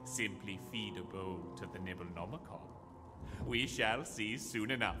 Simply feed a bowl to the Nibblenomicon. We shall see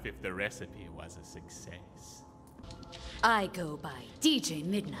soon enough if the recipe was a success. I go by DJ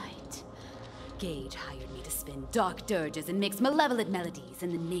Midnight. Gage hired me to spin dark dirges and mix malevolent melodies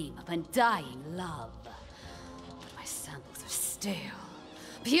in the name of undying love. But my samples are stale,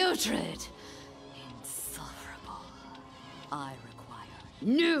 putrid, insufferable. I require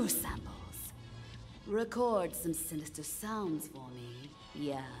new samples. Record some sinister sounds for me,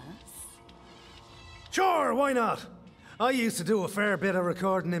 yes? Sure, why not? I used to do a fair bit of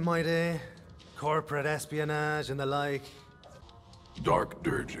recording in my day. Corporate espionage and the like. Dark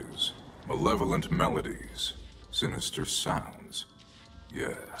dirges, malevolent melodies, sinister sounds.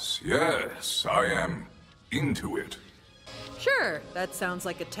 Yes, I am into it. Sure, that sounds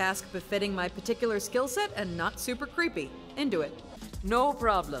like a task befitting my particular skill set and not super creepy. Into it. No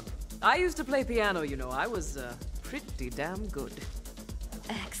problem. I used to play piano, you know. I was pretty damn good.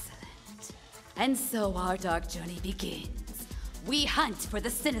 Excellent. And so our dark journey begins. We hunt for the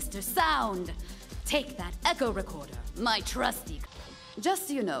sinister sound. Take that echo recorder, my trusty. Just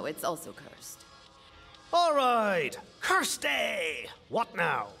so you know, it's also cursed. All right, cursed day. What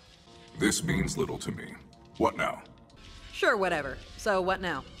now? This means little to me. What now? Sure, whatever. So, what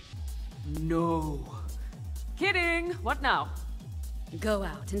now? No. Kidding. What now? Go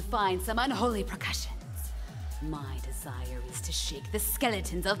out and find some unholy percussions. My desire is to shake the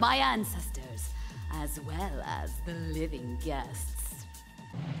skeletons of my ancestors, as well as the living guests.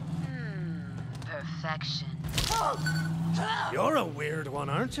 Perfection. You're a weird one,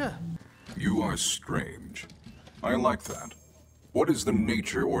 aren't you? You are strange. I like that. What is the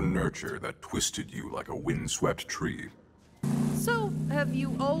nature or nurture that twisted you like a windswept tree? So, have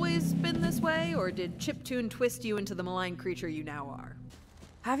you always been this way, or did Chiptune twist you into the malign creature you now are?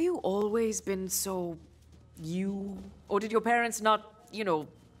 Have you always been so... you? Or did your parents not,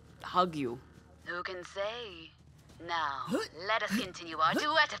 hug you? Who can say? Now, let us continue our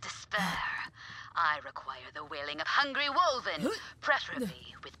duet of despair. I require the wailing of hungry wolven,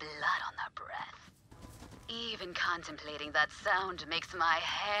 preferably with blood on their breath. Even contemplating that sound makes my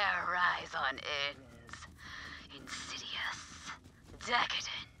hair rise on ends. Insidious,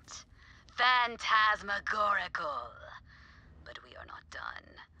 decadent, phantasmagorical. But we are not done.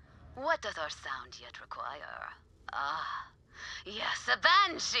 What does our sound yet require? Ah, yes, a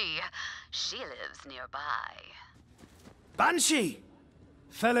banshee. She lives nearby. Banshee!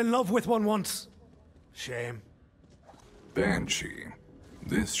 Fell in love with one once. Shame. Banshee.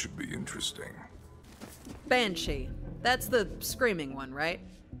 This should be interesting. Banshee. That's the screaming one, right?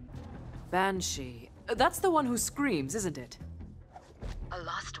 Banshee. That's the one who screams, isn't it? A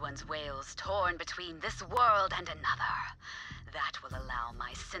lost one's wails torn between this world and another. That will allow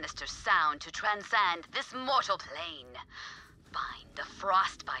my sinister sound to transcend this mortal plane. Find the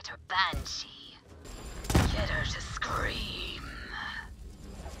frostbiter banshee. Get her to scream.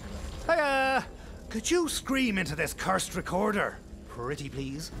 Hey, could you scream into this cursed recorder? Pretty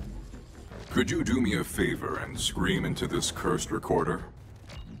please. Could you do me a favor and scream into this cursed recorder?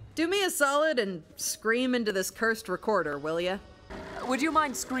 Do me a solid and scream into this cursed recorder, will ya? Would you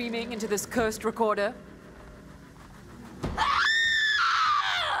mind screaming into this cursed recorder?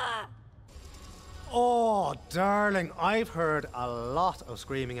 Oh, darling, I've heard a lot of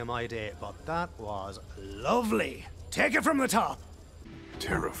screaming in my day, but that was lovely. Take it from the top.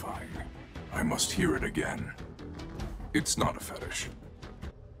 Terrifying. I must hear it again. It's not a fetish.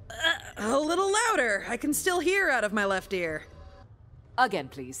 A little louder. I can still hear out of my left ear. Again,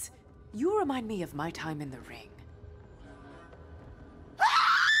 please. You remind me of my time in the ring.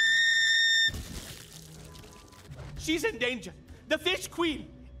 She's in danger. The Fish Queen,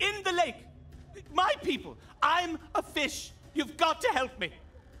 in the lake. My people, I'm a fish. You've got to help me.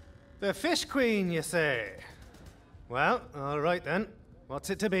 The Fish Queen, you say? Well, all right then. What's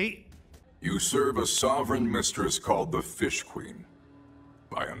it to be? You serve a sovereign mistress called the Fish Queen.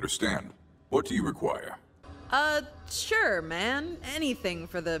 I understand. What do you require? Sure, man. Anything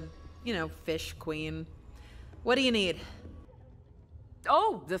for the, Fish Queen. What do you need?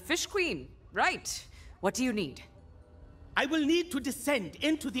 Oh, the Fish Queen. Right. What do you need? I will need to descend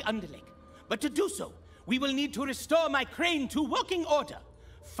into the Underlake. But to do so, we will need to restore my crane to working order.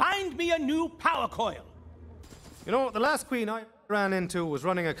 Find me a new power coil. You know, the last queen I ran into was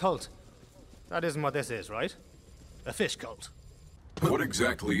running a cult. That isn't what this is, right? A fish cult. What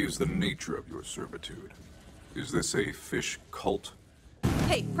exactly is the nature of your servitude? Is this a fish cult?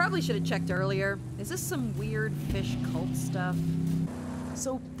 Hey, probably should have checked earlier. Is this some weird fish cult stuff?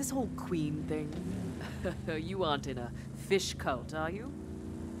 So, this whole queen thing, you aren't in a fish cult, are you?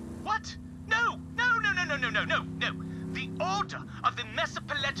 What? No! The Order of the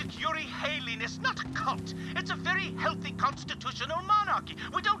Mesopoletic Uri-Halin is not a cult. It's a very healthy constitutional monarchy.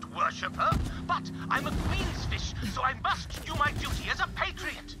 We don't worship her, but I'm a queen's fish, so I must do my duty as a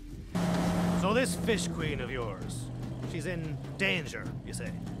patriot. So this fish queen of yours, she's in danger, you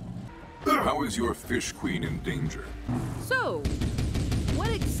say? How is your fish queen in danger? So, what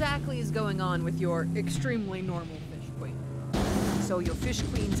exactly is going on with your extremely normal fish queen? So your fish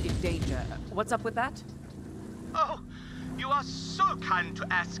queen's in danger. What's up with that? Oh, you are so kind to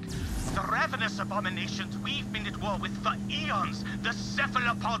ask. The ravenous abominations we've been at war with for eons, the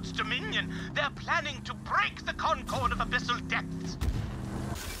cephalopod's dominion, they're planning to break the concord of abyssal depths.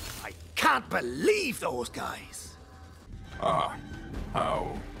 I can't believe those guys! Ah,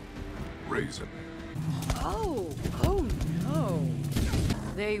 how raisin. Oh no.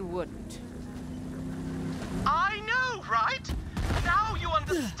 They wouldn't. I know, right? Now you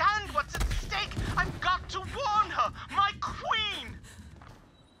understand what's at stake. I've got to warn her, my queen!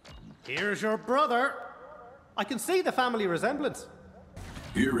 Here's your brother. I can see the family resemblance.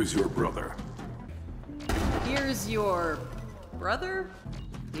 Here is your brother. Here's your brother?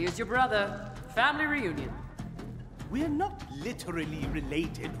 Here's your brother. Family reunion. We're not literally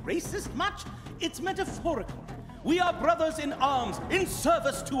related, racist much. It's metaphorical. We are brothers in arms, in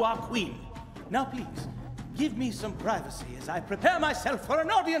service to our queen. Now please, give me some privacy as I prepare myself for an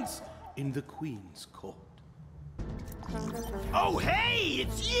audience in the queen's court. Oh, hey,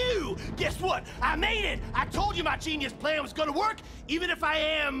 it's you! Guess what? I made it! I told you my genius plan was gonna work, even if I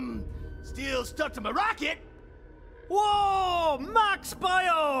am still stuck to my rocket. Whoa, Max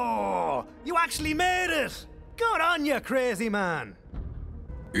Bio! You actually made it! Good on you, crazy man!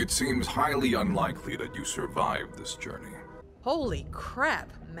 It seems highly unlikely that you survived this journey. Holy crap,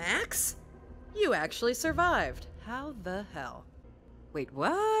 Max? You actually survived. How the hell? Wait,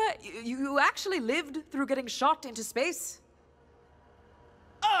 what? You actually lived through getting shot into space?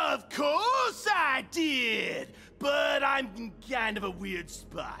 Of course I did! But I'm in kind of a weird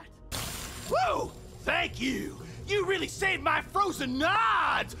spot. Whoa! Thank you! You really saved my frozen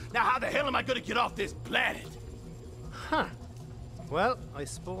nods! Now how the hell am I gonna get off this planet? Huh. Well, I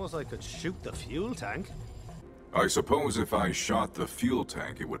suppose I could shoot the fuel tank. I suppose if I shot the fuel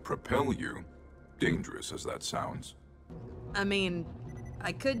tank, it would propel you. Dangerous as that sounds. I mean,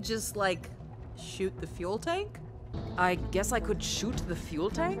 I could just, like, shoot the fuel tank? I guess I could shoot the fuel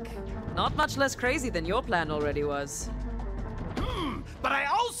tank? Not much less crazy than your plan already was. But I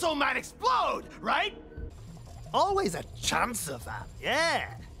also might explode, right? Always a chance of that,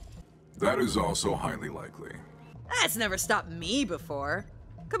 yeah. That is also highly likely. That's never stopped me before.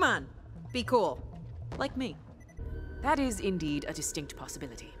 Come on, be cool. Like me. That is indeed a distinct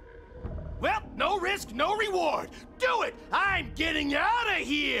possibility. Well, no risk, no reward. Do it! I'm getting out of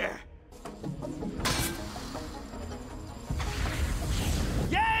here!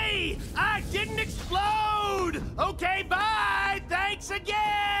 Yay! I didn't explode! Okay, bye! Thanks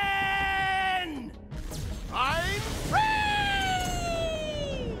again! I'm free!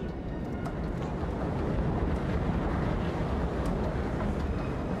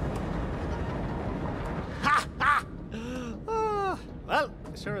 Ha ha! Well,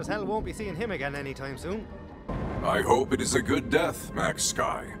 sure as hell won't be seeing him again anytime soon. I hope it is a good death, Max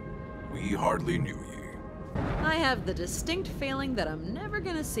Sky. We hardly knew ye. I have the distinct feeling that I'm never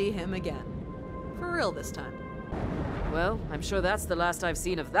gonna see him again. For real this time. Well, I'm sure that's the last I've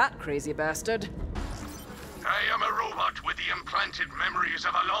seen of that crazy bastard. I am a robot with the implanted memories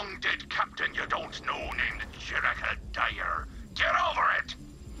of a long-dead captain you don't know named Jerica Dyer. Get over it!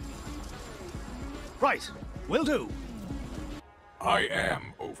 Right, will do. I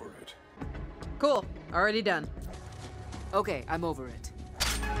am over it. Cool, already done. Okay, I'm over it.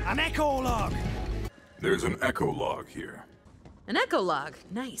 An echo log! There's an echo log here. An echo log,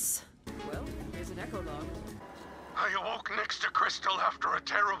 nice. Well, there's an echo log. I awoke next to Crystal after a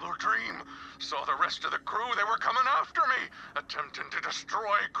terrible dream. Saw the rest of the crew, they were coming after me, attempting to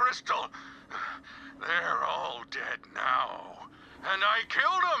destroy Crystal. They're all dead now. And I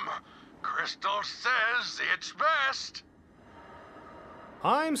killed them! Crystal says it's best.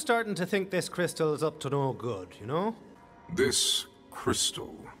 I'm starting to think this crystal's up to no good, you know? This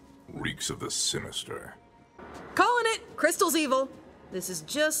crystal reeks of the sinister. Calling it! Crystal's evil! This is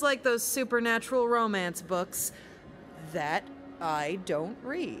just like those supernatural romance books that I don't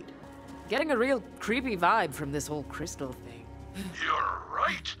read. Getting a real creepy vibe from this whole crystal thing. You're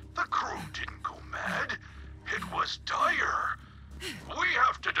right. The crew didn't go mad. It was Dyer. We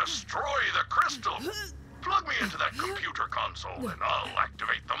have to destroy the crystal. Plug me into that computer console and I'll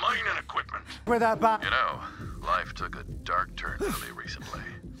activate the mining equipment. Where that You know, life took a dark turn for me recently.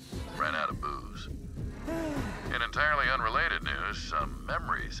 Ran out of booze. In In entirely unrelated news, some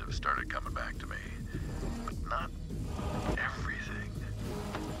memories have started coming back to me. But not everything.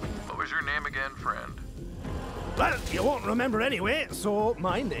 What was your name again, friend? Well, you won't remember anyway, so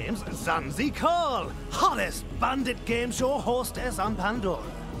my name's Zanzi Call, hottest bandit game show hostess on Pandora.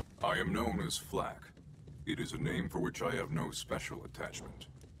 I am known as Flack. It is a name for which I have no special attachment,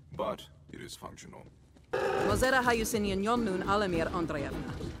 but it is functional. Mozera Hayusinian Yonnun Alamir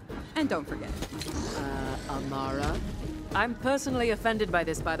Andreevna. And don't forget. Amara? I'm personally offended by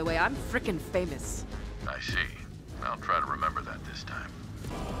this, by the way. I'm frickin' famous. I see. I'll try to remember that this time.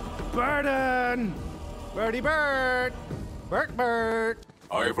 Burton! Birdie Bert! Bert!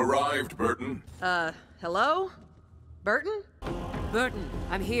 I've arrived, Burton. Hello? Burton? Burton,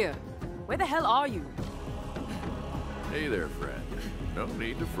 I'm here. Where the hell are you? Hey there, friend. No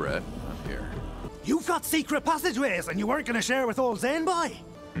need to fret. I'm here. You've got secret passageways, and you weren't gonna share with old Zane Boy?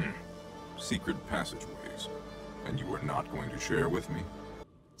 Secret passageways. And you were not going to share with me?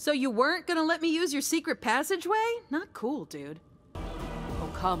 So you weren't gonna let me use your secret passageway? Not cool, dude.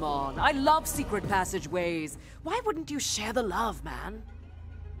 Oh, come on. I love secret passageways. Why wouldn't you share the love, man?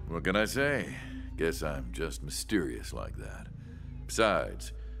 What can I say? Guess I'm just mysterious like that.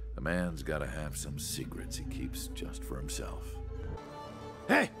 Besides, a man's gotta have some secrets he keeps just for himself.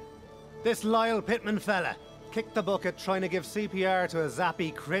 Hey! This Lyle Pittman fella kicked the bucket trying to give CPR to a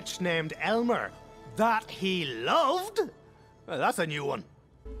zappy critch named Elmer. That he loved? Well, that's a new one.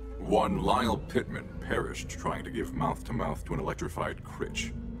 One Lyle Pittman perished trying to give mouth-to-mouth to an electrified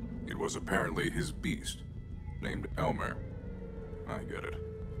critch. It was apparently his beast, named Elmer. I get it.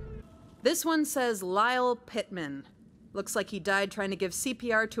 This one says Lyle Pittman. Looks like he died trying to give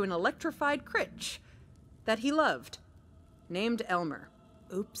CPR to an electrified critch that he loved, named Elmer.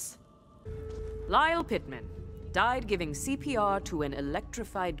 Oops. Lyle Pittman died giving CPR to an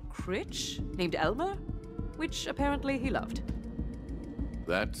electrified critch named Elmer, which apparently he loved.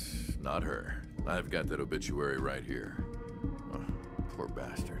 That's not her. I've got that obituary right here. Oh, poor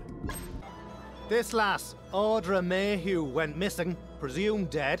bastard. This lass, Audra Mayhew, went missing, presumed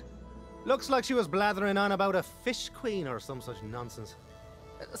dead. Looks like she was blathering on about a fish queen or some such nonsense.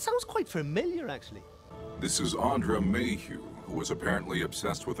 Sounds quite familiar, actually. This is Audra Mayhew, who was apparently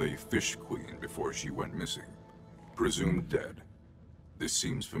obsessed with a fish queen before she went missing. Presumed dead. This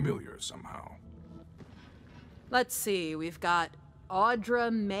seems familiar somehow. Let's see, we've got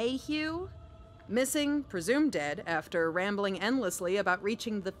Audra Mayhew, missing, presumed dead, after rambling endlessly about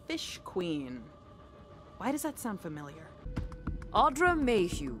reaching the fish queen. Why does that sound familiar? Audra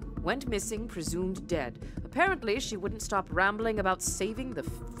Mayhew went missing, presumed dead. Apparently, she wouldn't stop rambling about saving the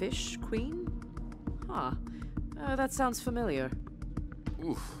fish queen? Huh. That sounds familiar.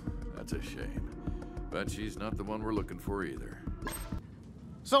 Oof, that's a shame. But she's not the one we're looking for either.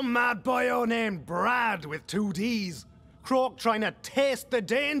 Some mad boyo named Brad with 2 Ds. Croak trying to taste the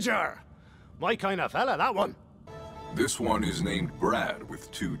danger. My kind of fella, that one. This one is named Brad with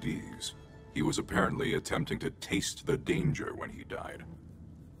 2 Ds. He was apparently attempting to taste the danger when he died.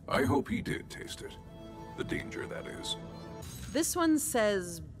 I hope he did taste it. The danger, that is. This one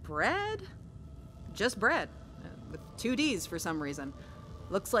says Brad? Just Brad, with 2 Ds for some reason.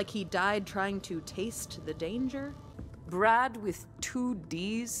 Looks like he died trying to taste the danger. Brad with 2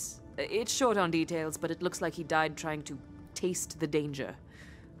 Ds? It's short on details, but it looks like he died trying to taste the danger.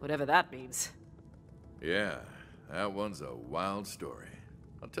 Whatever that means. Yeah, that one's a wild story.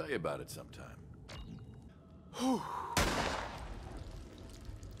 I'll tell you about it sometime.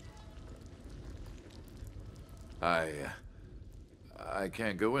 I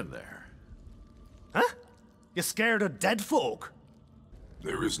can't go in there. Huh? You scared of dead folk?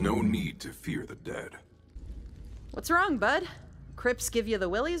 There is no need to fear the dead. What's wrong, bud? Crips give you the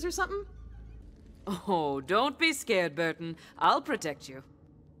willies or something? Oh, don't be scared, Burton. I'll protect you.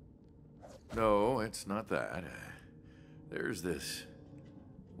 No, it's not that. There's this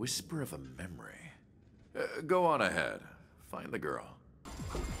whisper of a memory. Go on ahead. Find the girl.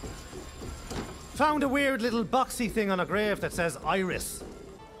 Found a weird little boxy thing on a grave that says Iris.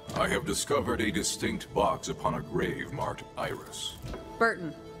 I have discovered a distinct box upon a grave marked Iris.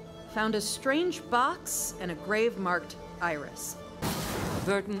 Burton, found a strange box and a grave marked Iris.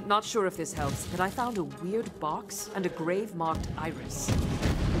 Burton, not sure if this helps, but I found a weird box and a grave marked Iris.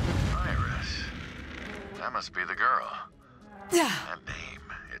 Iris? That must be the girl. That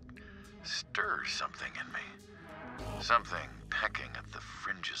name, it stirs something in me. Something pecking at the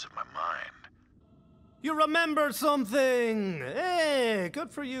fringes of my mind. You remembered something! Hey, good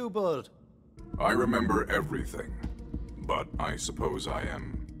for you, bud. I remember everything, but I suppose I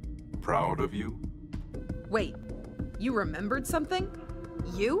am proud of you? Wait, you remembered something?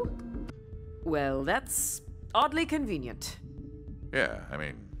 You? Well, that's Oddly convenient. Yeah, I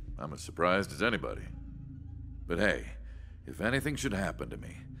mean, I'm as surprised as anybody. But hey, if anything should happen to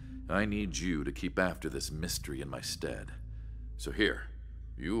me, I need you to keep after this mystery in my stead. So here,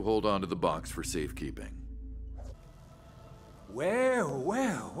 you hold on to the box for safekeeping. Well,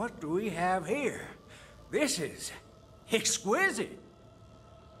 well, what do we have here? This is exquisite.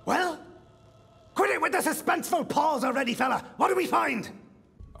 Well? Quit it with the suspenseful pause already, fella! What do we find?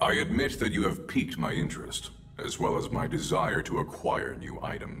 I admit that you have piqued my interest, as well as my desire to acquire new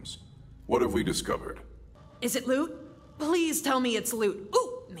items. What have we discovered? Is it loot? Please tell me it's loot.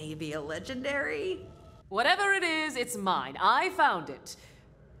 Ooh, maybe a legendary? Whatever it is, it's mine. I found it.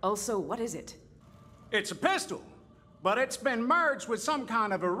 Also, what is it? It's a pistol, but it's been merged with some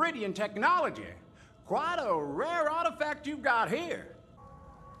kind of Iridian technology. Quite a rare artifact you've got here.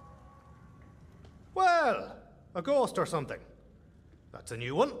 Well, a ghost or something. That's a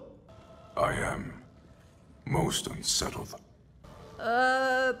new one. I am most unsettled.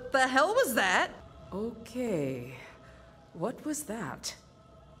 The hell was that? Okay. What was that?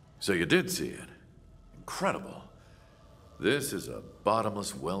 So you did see it. Incredible. This is a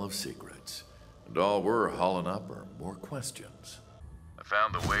bottomless well of secrets, and all we're hauling up are more questions. I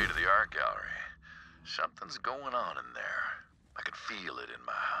found the way to the art gallery. Something's going on in there. I could feel it in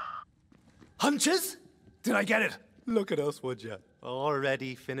my... Hunches? Did I get it? Look at us, would ya?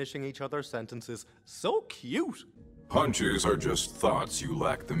 Already finishing each other's sentences. So cute. Hunches are just thoughts you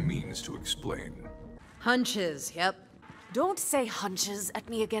lack the means to explain. Hunches, yep. Don't say hunches at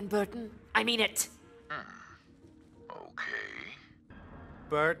me again, Burton. I mean it. Okay.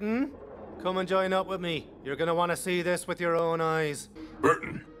 Burton, come and join up with me. You're gonna want to see this with your own eyes.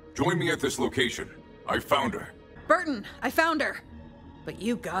 Burton, join me at this location. I found her. Burton, I found her. But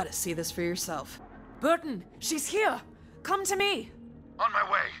you gotta see this for yourself. Burton, she's here. Come to me. On my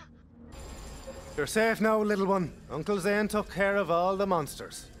way. You're safe now, little one. Uncle Zane took care of all the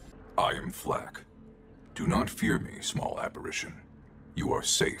monsters. I am Flack. Do not fear me, small apparition. You are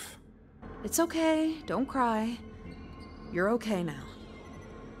safe. It's okay. Don't cry. You're okay now.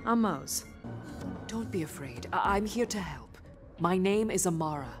 I'm Mose. Don't be afraid. I'm here to help. My name is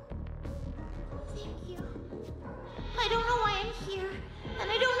Amara. Thank you. I don't know why I'm here, and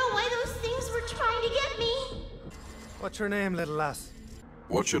I don't know why those things were trying to get me. What's your name, little lass?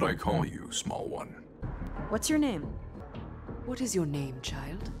 What should I call you, small one? What's your name? What is your name,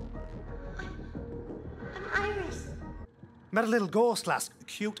 child? I'm Iris. Met a little ghost lass,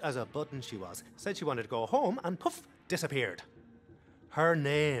 cute as a button she was. Said she wanted to go home and poof, disappeared. Her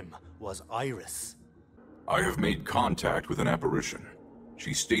name was Iris. I have made contact with an apparition.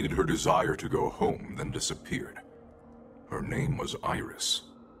 She stated her desire to go home, then disappeared. Her name was Iris.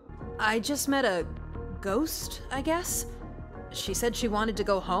 I just met a ghost, I guess. She said she wanted to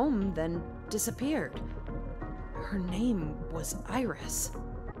go home, then disappeared. Her name was Iris.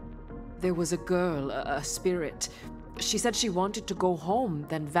 There was a girl, a spirit. She said she wanted to go home,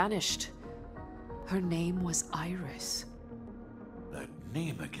 then vanished. Her name was Iris. That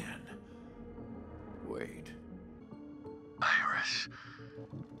name again. Wait. Iris.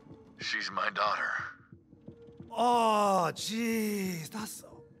 She's my daughter. Oh, jeez. That's...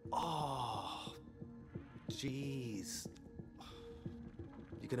 Oh. Jeez.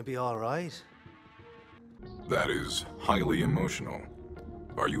 You gonna be all right? That is highly emotional.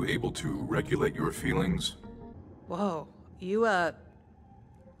 Are you able to regulate your feelings? Whoa. You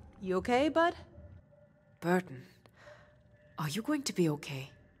okay, bud? Burton, are you going to be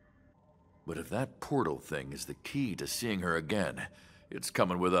okay? But if that portal thing is the key to seeing her again, it's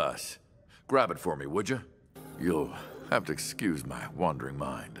coming with us. Grab it for me, would you? You'll have to excuse my wandering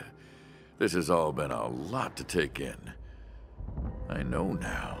mind. This has all been a lot to take in. I know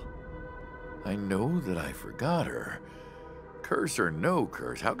now. I know that I forgot her. Curse or no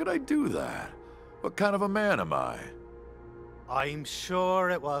curse, how could I do that? What kind of a man am I? I'm sure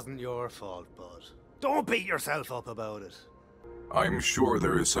it wasn't your fault, bud. Don't beat yourself up about it. I'm sure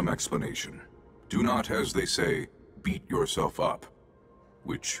there is some explanation. Do not, as they say, beat yourself up.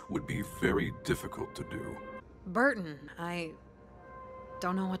 Which would be very difficult to do. Burton, I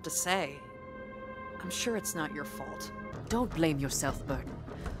don't know what to say. I'm sure it's not your fault. Don't blame yourself, Burton.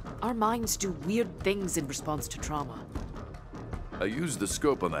 Our minds do weird things in response to trauma. I used the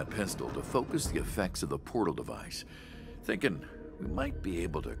scope on that pistol to focus the effects of the portal device, thinking we might be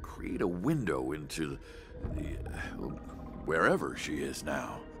able to create a window into the, wherever she is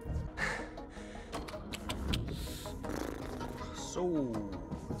now. So,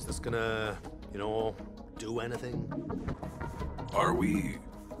 is this gonna, do anything? Are we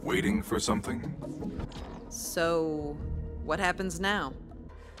waiting for something? So, what happens now?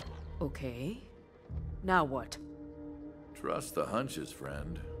 Okay. Now what? Trust the hunches,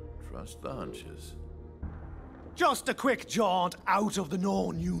 friend. Trust the hunches. Just a quick jaunt out of the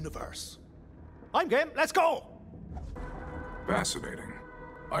known universe. I'm game, let's go! Fascinating.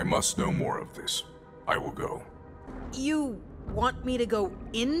 I must know more of this. I will go. You want me to go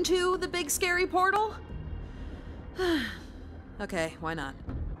into the big scary portal? Okay, why not?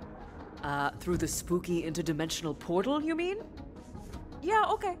 Through the spooky interdimensional portal, you mean? Yeah,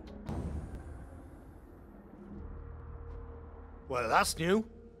 okay. Well, that's new.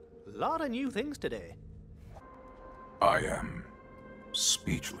 A lot of new things today. I am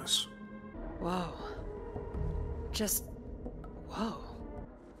speechless. Whoa. Just... whoa.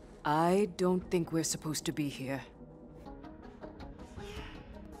 I don't think we're supposed to be here.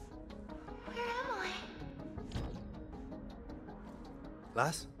 Where am I?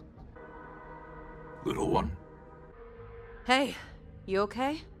 Lass? Little one? Hey, you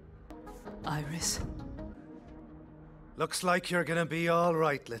okay? Iris? Looks like you're gonna be all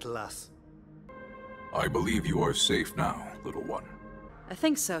right, little lass. I believe you are safe now, little one. I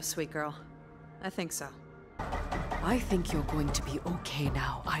think so, sweet girl. I think so. I think you're going to be okay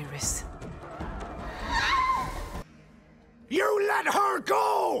now, Iris. You let her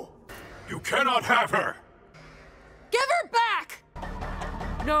go! You cannot have her! Give her back!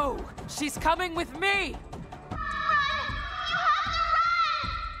 No, she's coming with me!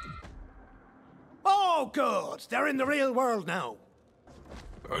 Oh, good. They're in the real world now.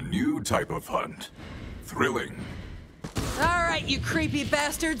 A new type of hunt. Thrilling. All right, you creepy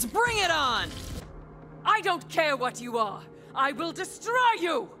bastards, bring it on! I don't care what you are. I will destroy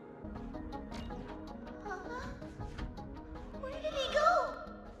you! Where did he go?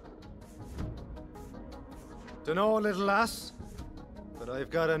 Dunno, little lass. But I've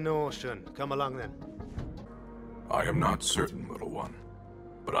got a notion. Come along then. I am not certain, little one.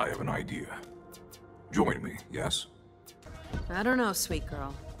 But I have an idea. Join me, yes? I don't know, sweet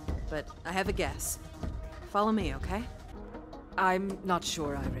girl. But I have a guess. Follow me, okay? I'm not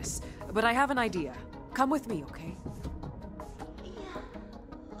sure, Iris. But I have an idea. Come with me, okay?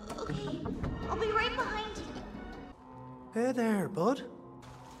 Okay, I'll be right behind you. Hey there, bud.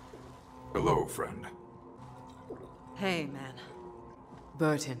 Hello, friend. Hey, man.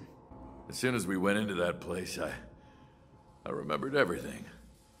 Burton. As soon as we went into that place, I remembered everything.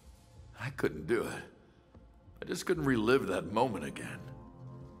 I couldn't do it. I just couldn't relive that moment again.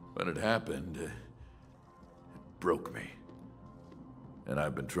 When it happened, it broke me. And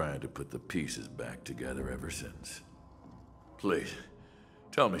I've been trying to put the pieces back together ever since. Please,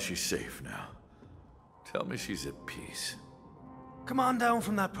 tell me she's safe now. Tell me she's at peace. Come on down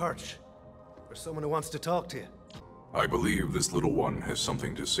from that perch. There's someone who wants to talk to you. I believe this little one has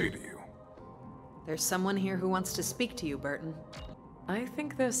something to say to you. There's someone here who wants to speak to you, Burton. I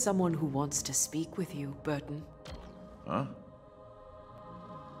think there's someone who wants to speak with you, Burton. Huh?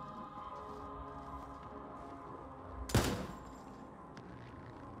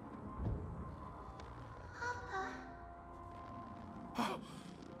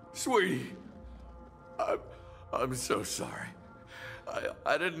 Sweetie, I'm so sorry.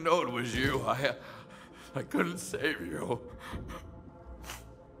 I didn't know it was you. I couldn't save you.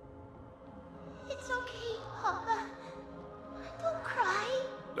 It's okay, Papa. Don't cry.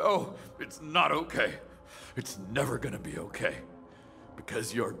 No, it's not okay. It's never gonna be okay.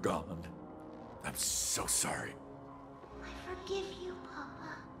 Because you're gone. I'm so sorry. I forgive you,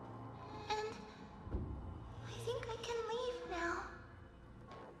 Papa. And I think I can leave now.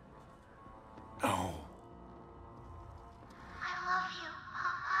 No. I love you,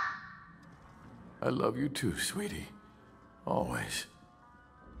 Papa. I love you too, sweetie. Always.